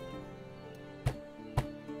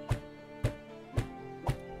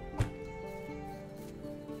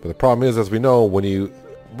 But the problem is, as we know, when you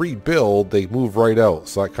rebuild, they move right out.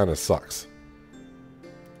 So that kind of sucks.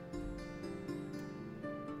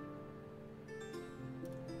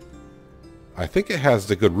 I think it has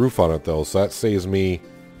the good roof on it, though. So that saves me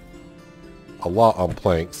a lot on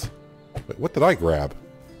planks. Wait, what did I grab?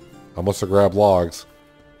 I must have grabbed logs.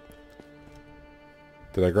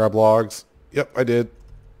 Did I grab logs? Yep, I did.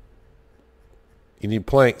 You need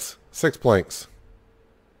planks. 6 planks.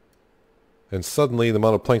 And suddenly the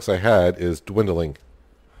amount of planks I had is dwindling.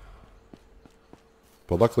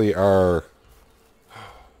 But luckily our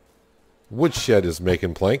woodshed is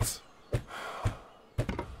making planks.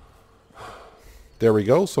 There we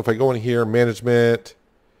go. So if I go in here, management...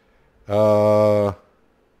 oh,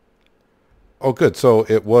 good. So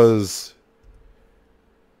it was...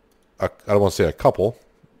 I don't want to say a couple,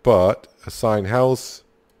 but assign house...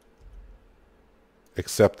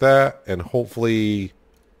 Accept that. And hopefully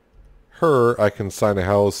her, I can sign a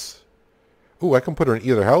house. Ooh, I can put her in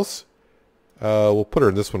either house. We'll put her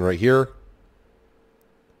in this one right here.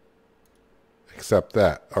 Accept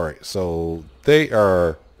that. All right, so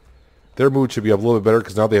their mood should be a little bit better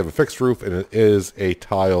because now they have a fixed roof and it is a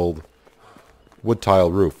wood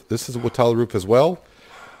tile roof. This is a wood tile roof as well.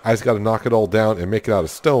 I just got to knock it all down and make it out of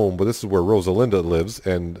stone, but this is where Rosalinda lives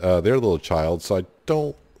and their little child, so I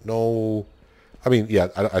don't know. I mean, yeah,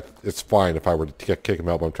 it's fine if I were to kick them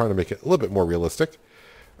out, but I'm trying to make it a little bit more realistic.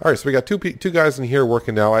 All right, so we got two guys in here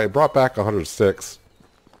working now. I brought back 106.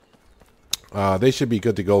 They should be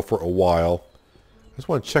good to go for a while. I just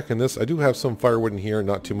want to check in this. I do have some firewood in here,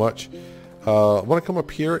 not too much. I want to come up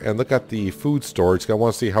here and look at the food storage. I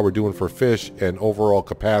want to see how we're doing for fish and overall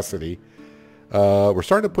capacity. We're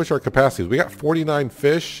starting to push our capacities. We got 49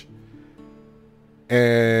 fish,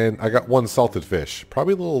 and I got 1 salted fish.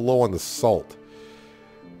 Probably a little low on the salt.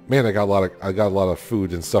 Man, I got a lot of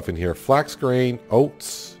food and stuff in here. Flax grain,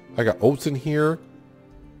 oats. I got oats in here.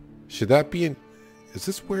 Should that be in? Is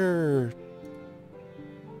this where?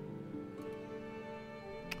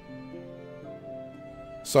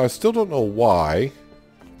 So I still don't know why.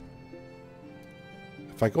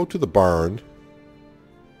 If I go to the barn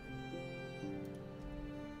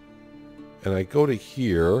and I go to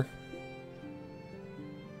here.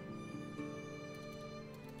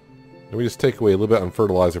 Let me just take away a little bit on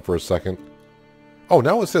fertilizer for a second. Oh,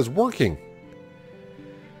 now it says working.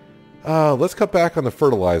 Let's cut back on the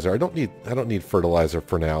fertilizer. I don't need fertilizer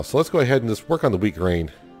for now. So let's go ahead and just work on the wheat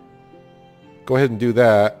grain. Go ahead and do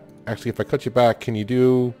that. Actually, if I cut you back, can you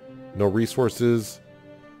do no resources?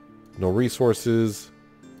 No resources.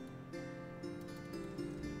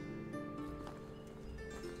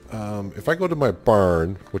 If I go to my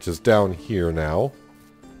barn, which is down here now.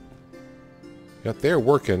 Yeah, they're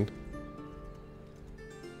working.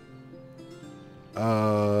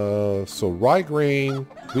 So rye grain,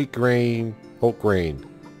 wheat grain, oat grain.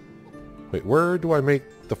 Wait, where do I make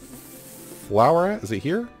the flour at? Is it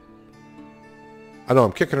here? I know,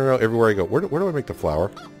 I'm kicking around everywhere I go. Where do I make the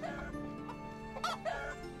flour?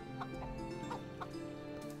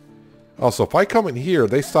 Also, if I come in here,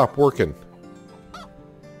 they stop working.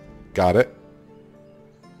 Got it.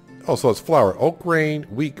 Oh, so it's flour. Oat grain,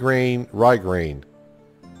 wheat grain, rye grain.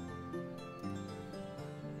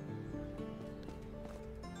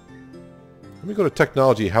 Let me go to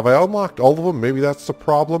technology. Have I unlocked all of them? Maybe that's the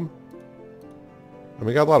problem. I mean,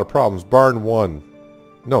 we got a lot of problems. Barn 1.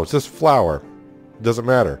 No, it's just flour. It doesn't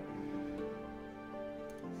matter.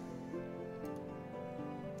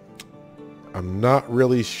 I'm not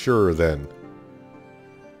really sure then.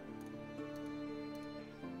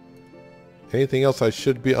 Anything else I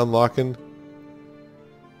should be unlocking?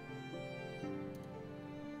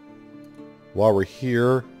 While we're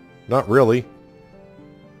here? Not really.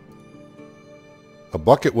 A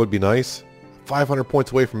bucket would be nice. 500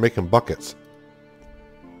 points away from making buckets.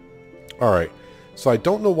 Alright. So I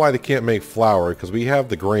don't know why they can't make flour, because we have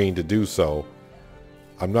the grain to do so.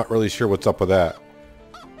 I'm not really sure what's up with that.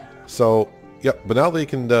 So, yep. But now they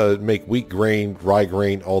can make wheat grain, rye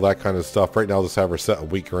grain, all that kind of stuff. Right now, I'll just have her set on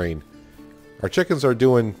wheat grain. Our chickens are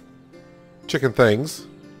doing chicken things.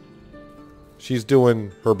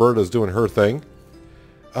 Roberta's doing her thing.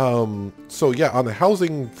 So yeah, on the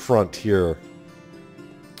housing front here,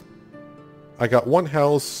 I got one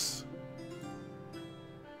house,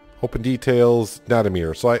 open details,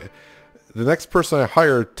 Natamir. So the next person I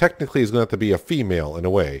hire technically is going to have to be a female in a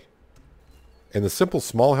way. And the simple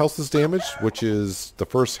small house is damaged, which is the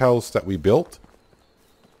first house that we built.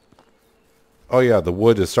 Oh yeah, the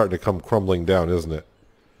wood is starting to come crumbling down, isn't it?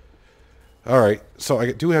 Alright, so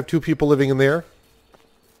I do have 2 people living in there.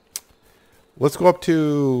 Let's go up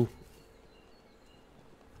to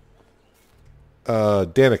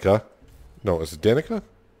Danica. No, is it Danica?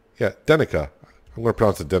 Yeah, Danica. I'm going to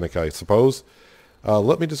pronounce it Danica, I suppose.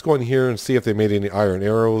 Let me just go in here and see if they made any iron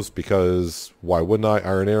arrows, because why wouldn't I?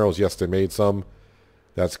 Iron arrows, yes, they made some.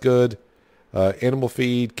 That's good. Animal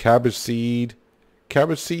feed, cabbage seed.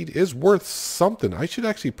 Cabbage seed is worth something. I should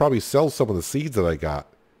actually probably sell some of the seeds that I got.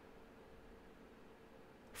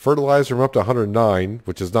 Fertilizer, I'm up to 109,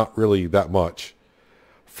 which is not really that much.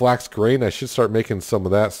 Flax grain, I should start making some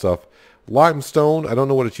of that stuff. Limestone, I don't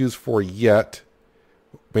know what it's used for yet.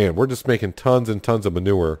 Man, we're just making tons and tons of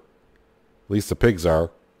manure. At least the pigs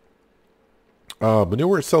are.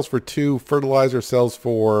 Manure sells for 2. Fertilizer sells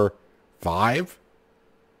for 5.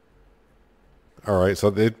 Alright, so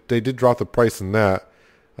they did drop the price in that.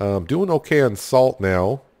 Doing okay on salt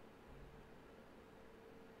now.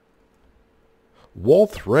 Wool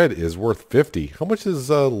thread is worth 50. How much is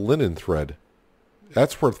linen thread?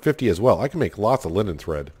 That's worth 50 as well. I can make lots of linen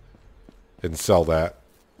thread and sell that.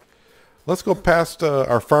 Let's go past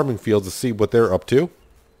our farming fields to see what they're up to.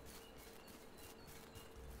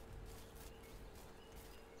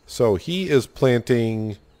 So he is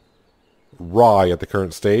planting rye at the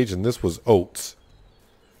current stage, and this was oats.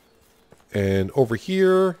 And over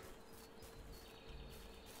here,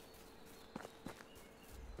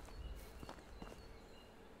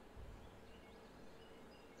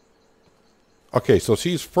 okay, so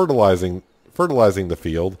she's fertilizing the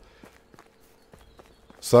field.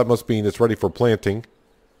 So that must mean it's ready for planting.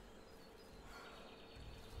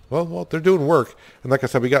 Well, they're doing work. And like I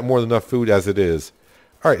said, we got more than enough food as it is.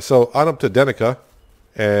 All right, so on up to Denica,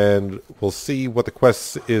 and we'll see what the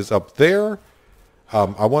quest is up there.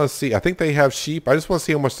 I want to see, I think they have sheep. I just want to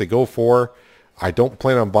see how much they go for. I don't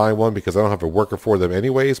plan on buying one because I don't have a worker for them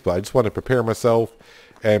anyways, but I just want to prepare myself.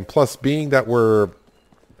 And plus, being that we're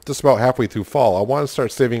just about halfway through fall, I want to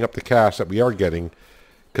start saving up the cash that we are getting,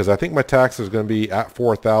 because I think my tax is going to be at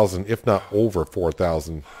 4,000, if not over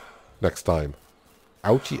 4,000 next time.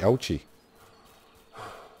 Ouchie, ouchie.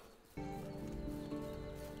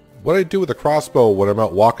 What I do with the crossbow when I'm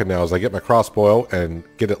out walking now is I get my crossbow out and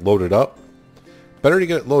get it loaded up. Better to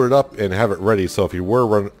get it loaded up and have it ready, so if you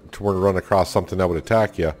were to run across something that would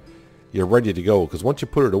attack you, you're ready to go. Because once you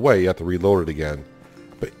put it away, you have to reload it again.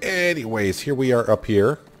 But anyways, here we are up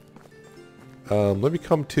here. Let me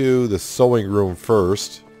come to the sewing room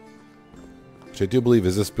first, which I do believe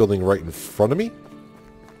is this building right in front of me.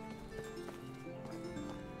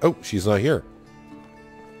 Oh, she's not here.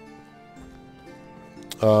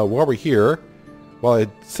 While we're here, well, I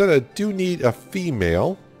said I do need a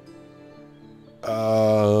female.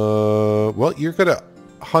 Well, you're good at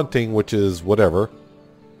hunting, which is whatever,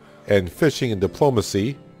 and fishing and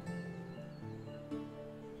diplomacy.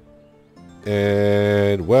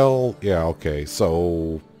 And, well, yeah, okay,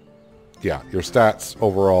 so, yeah, your stats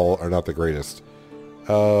overall are not the greatest.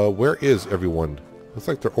 Where is everyone? Looks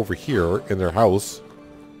like they're over here in their house.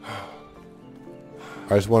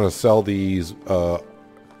 I just want to sell these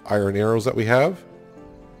iron arrows that we have.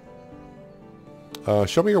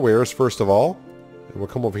 Show me your wares, first of all. And we'll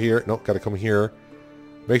come over here. Nope, got to come here.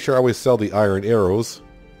 Make sure I always sell the iron arrows.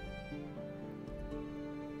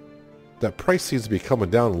 That price seems to be coming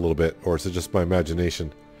down a little bit, or is it just my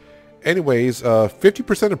imagination? Anyways,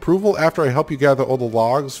 50% approval after I help you gather all the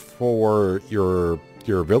logs for your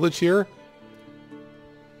village here.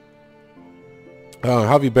 How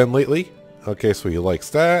have you been lately? Okay, so he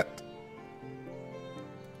likes that.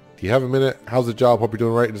 Do you have a minute? How's the job? Hope you're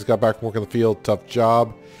doing right. Just got back from work in the field. Tough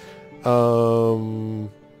job. Oh,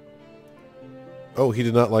 he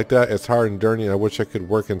did not like that. It's hard and dirty, and I wish I could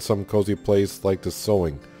work in some cozy place like the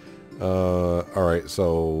sewing. Alright,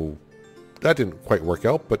 so that didn't quite work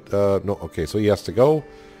out, but no, okay, so he has to go.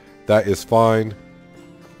 That is fine.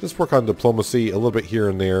 Just work on diplomacy a little bit here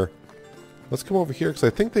and there. Let's come over here, because I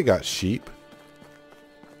think they got sheep.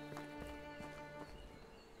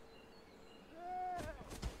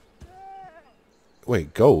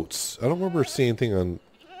 Wait, goats? I don't remember seeing anything on...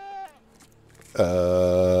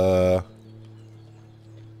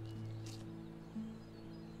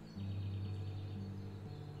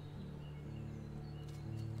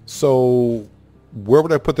 So, where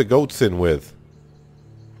would I put the goats in with?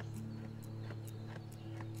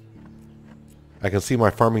 I can see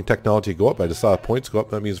my farming technology go up. I just saw points go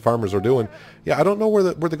up. That means farmers are doing... Yeah, I don't know where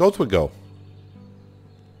the goats would go.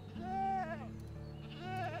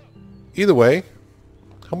 Either way,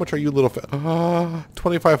 how much are you, little...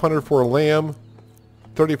 2,500 for a lamb.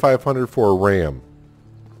 3,500 for a ram.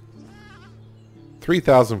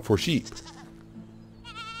 3,000 for sheep.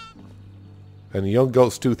 And the young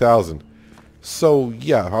goat's 2,000. So,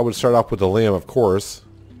 yeah, I would start off with the lamb, of course.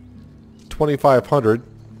 2,500.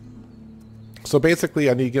 So, basically,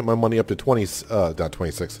 I need to get my money up to 20... not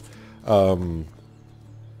 26.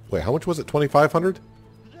 Wait, how much was it? 2,500?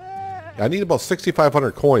 I need about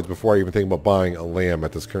 6,500 coins before I even think about buying a lamb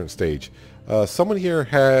at this current stage. Someone here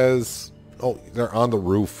has... Oh, they're on the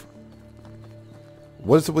roof.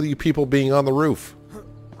 What is it with you people being on the roof?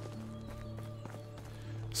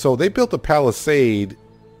 So they built a palisade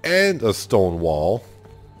and a stone wall.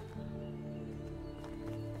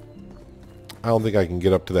 I don't think I can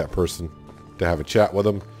get up to that person to have a chat with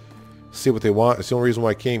them. See what they want. It's the only reason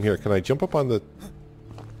why I came here. Can I jump up on the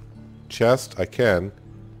chest? I can.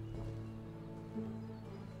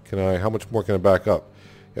 Can I? How much more can I back up?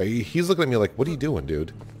 Yeah, he's looking at me like, what are you doing,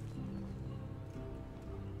 dude?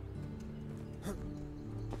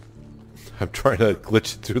 I'm trying to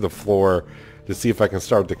glitch through the floor to see if I can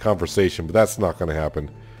start the conversation, but that's not going to happen.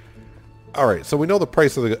 All right, so we know the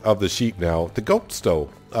price of the sheep now. The goats, though,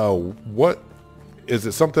 what is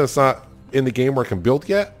it? Something that's not in the game where I can build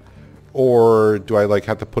yet, or do I like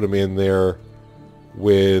have to put them in there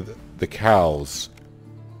with the cows?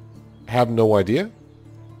 Have no idea.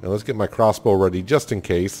 Now let's get my crossbow ready just in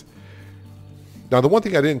case. Now the one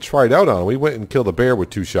thing I didn't try it out on, we went and killed a bear with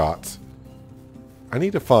 2 shots. I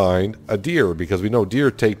need to find a deer because we know deer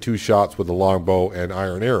take 2 shots with a longbow and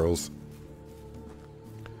iron arrows.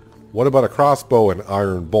 What about a crossbow and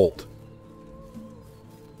iron bolt?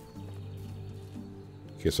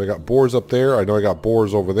 Okay, so I got boars up there. I know I got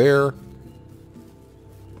boars over there.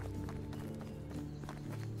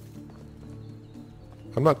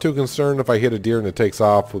 I'm not too concerned if I hit a deer and it takes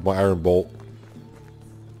off with my iron bolt.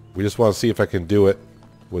 We just want to see if I can do it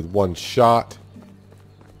with 1 shot.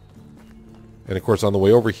 And of course on the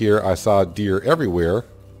way over here I saw deer everywhere.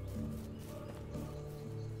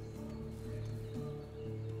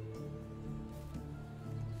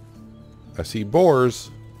 I see boars.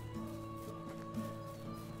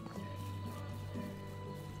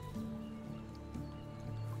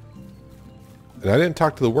 And I didn't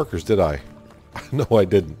talk to the workers, did I? No, I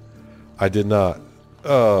didn't. I did not.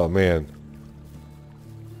 Oh, man.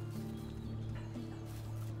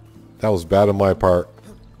 That was bad on my part.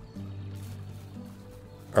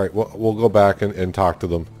 Alright, we'll go back and talk to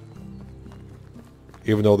them.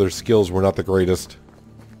 Even though their skills were not the greatest.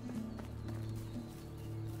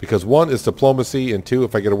 Because 1 is diplomacy, and 2,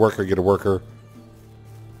 if I get a worker, get a worker.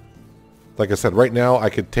 Like I said, right now I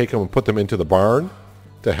could take them and put them into the barn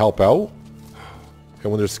to help out.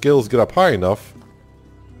 And when their skills get up high enough...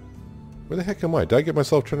 Where the heck am I? Did I get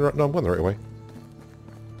myself turned around? No, I'm going the right way.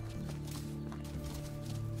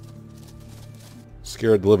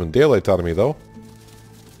 Scared the living daylights out of me, though.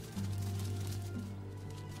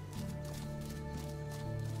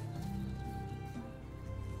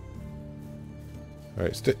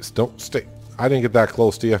 Alright, don't stay. I didn't get that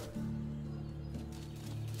close to you.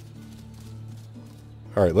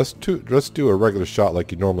 Alright, let's do a regular shot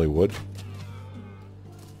like you normally would.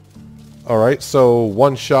 Alright, so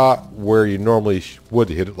 1 shot where you normally would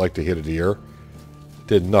hit it, like to hit a deer.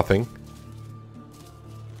 Did nothing.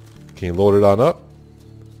 Can you load it on up?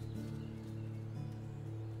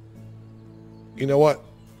 You know what?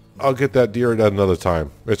 I'll get that deer at another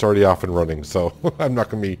time. It's already off and running, so I'm not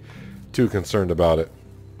going to be too concerned about it.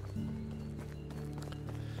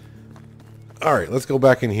 Alright, let's go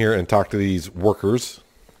back in here and talk to these workers.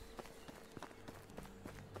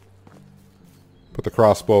 Put the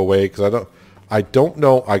crossbow away because I don't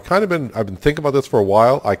know. I've been thinking about this for a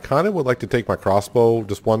while. I kind of would like to take my crossbow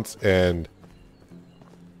just once and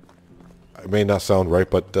it may not sound right,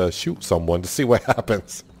 but shoot someone to see what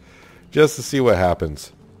happens. Just to see what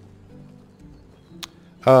happens.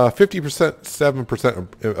 50%,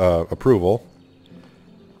 7% approval.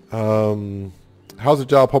 How's the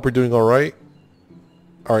job? Hope you're doing all right.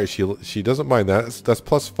 All right, she doesn't mind that. That's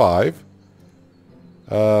 +5.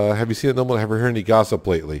 Have you seen a nobleman? Have you heard any gossip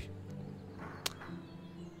lately?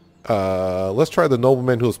 Let's try the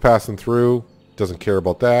nobleman who was passing through. Doesn't care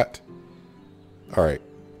about that. All right.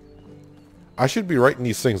 I should be writing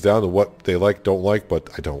these things down to what they like, don't like, but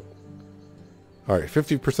I don't. All right,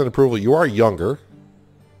 50% approval. You are younger.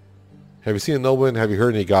 Have you seen a nobleman? Have you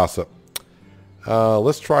heard any gossip?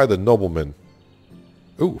 Let's try the nobleman.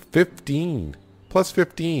 Ooh, 15.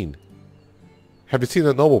 +15. Have you seen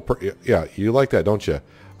that noble? Yeah, you like that, don't you?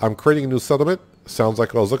 I'm creating a new settlement. Sounds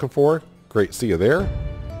like what I was looking for. Great, see you there.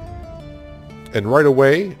 And right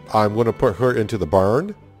away, I'm going to put her into the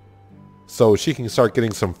barn so she can start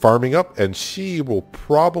getting some farming up, and she will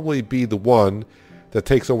probably be the one that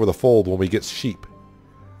takes over the fold when we get sheep.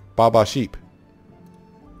 Baba sheep.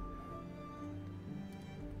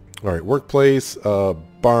 All right, workplace,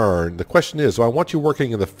 barn. The question is, do I want you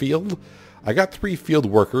working in the field? I got 3 field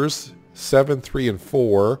workers, 7, 3, and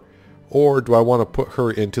 4. Or do I want to put her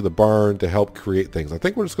into the barn to help create things? I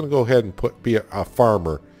think we're just going to go ahead and be a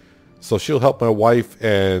farmer. So she'll help my wife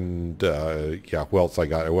and, yeah, who else I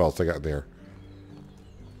got in there?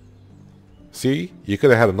 See? You could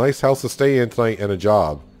have had a nice house to stay in tonight and a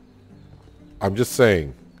job. I'm just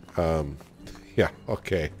saying. Yeah,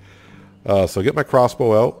 okay. So get my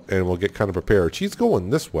crossbow out and we'll get kind of prepared. She's going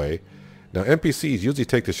this way. Now, NPCs usually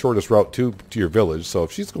take the shortest route to your village. So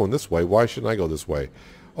if she's going this way, why shouldn't I go this way?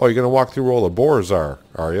 Oh, you're going to walk through where all the boars are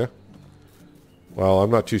you? Well, I'm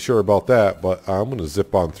not too sure about that, but I'm going to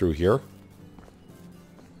zip on through here.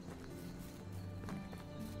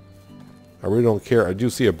 I really don't care. I do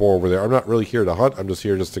see a boar over there. I'm not really here to hunt. I'm just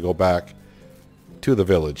here just to go back to the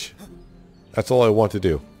village. That's all I want to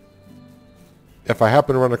do. If I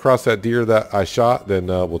happen to run across that deer that I shot, then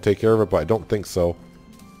we'll take care of it, but I don't think so.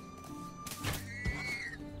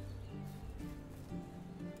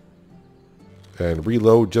 And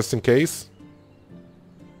reload just in case.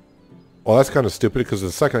 Well, that's kind of stupid because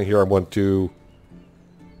the second here I want to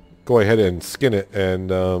go ahead and skin it,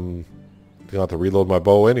 and I'll have to reload my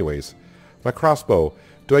bow anyways. My crossbow.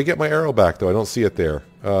 Do I get my arrow back though? I don't see it there.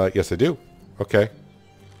 Yes, I do. Okay.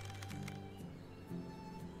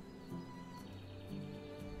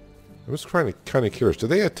 I was kind of curious. Do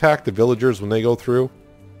they attack the villagers when they go through?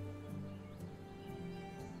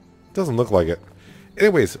 Doesn't look like it.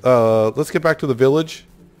 Anyways, let's get back to the village.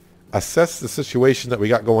 Assess the situation that we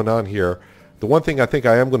got going on here. The one thing I think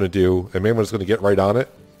I am going to do, and maybe I'm just going to get right on it,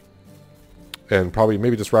 and probably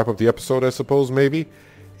maybe just wrap up the episode, I suppose, maybe,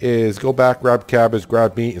 is go back, grab cabbage,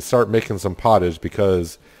 grab meat, and start making some pottage,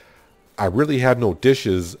 because I really had no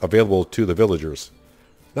dishes available to the villagers.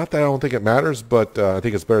 Not that I don't think it matters, but I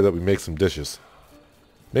think it's better that we make some dishes.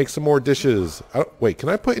 Make some more dishes. Wait, can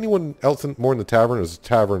I put anyone else more in the tavern, or is the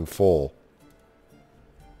tavern full?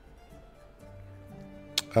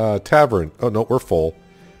 Tavern. Oh, no, we're full.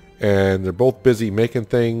 And they're both busy making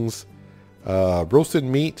things. Roasted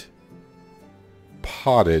meat.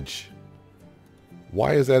 Pottage.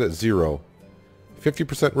 Why is that at 0?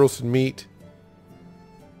 50% roasted meat.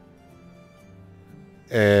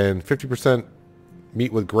 And 50%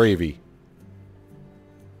 meat with gravy.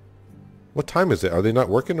 What time is it? Are they not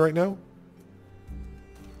working right now?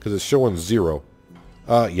 Because it's showing 0.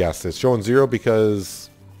 Yes, it's showing 0 because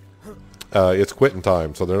it's quitting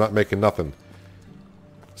time, so they're not making nothing.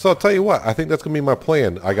 So I'll tell you what, I think that's going to be my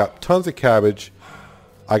plan. I got tons of cabbage.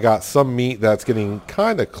 I got some meat that's getting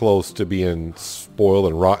kind of close to being spoiled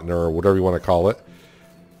and rotten, or whatever you want to call it.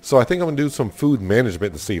 So I think I'm going to do some food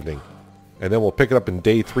management this evening. And then we'll pick it up in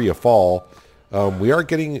day 3 of fall. We are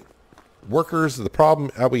getting workers. The problem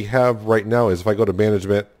that we have right now is if I go to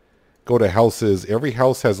management, go to houses, every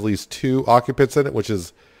house has at least 2 occupants in it, which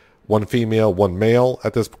is 1 female, 1 male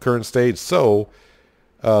at this current stage. So,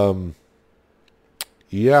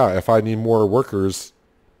 yeah, if I need more workers,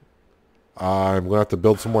 I'm going to have to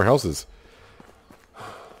build some more houses.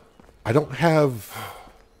 I don't have...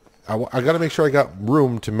 I got to make sure I got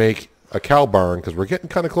room to make a cow barn, because we're getting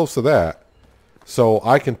kind of close to that. So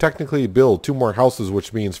I can technically build 2 more houses,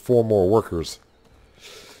 which means 4 more workers.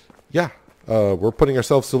 Yeah, we're putting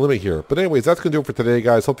ourselves to the limit here. But anyways, that's going to do it for today,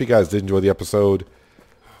 guys. Hope you guys did enjoy the episode.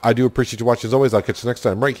 I do appreciate you watching as always. I'll catch you next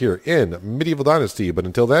time right here in Medieval Dynasty. But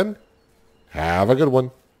until then, have a good one.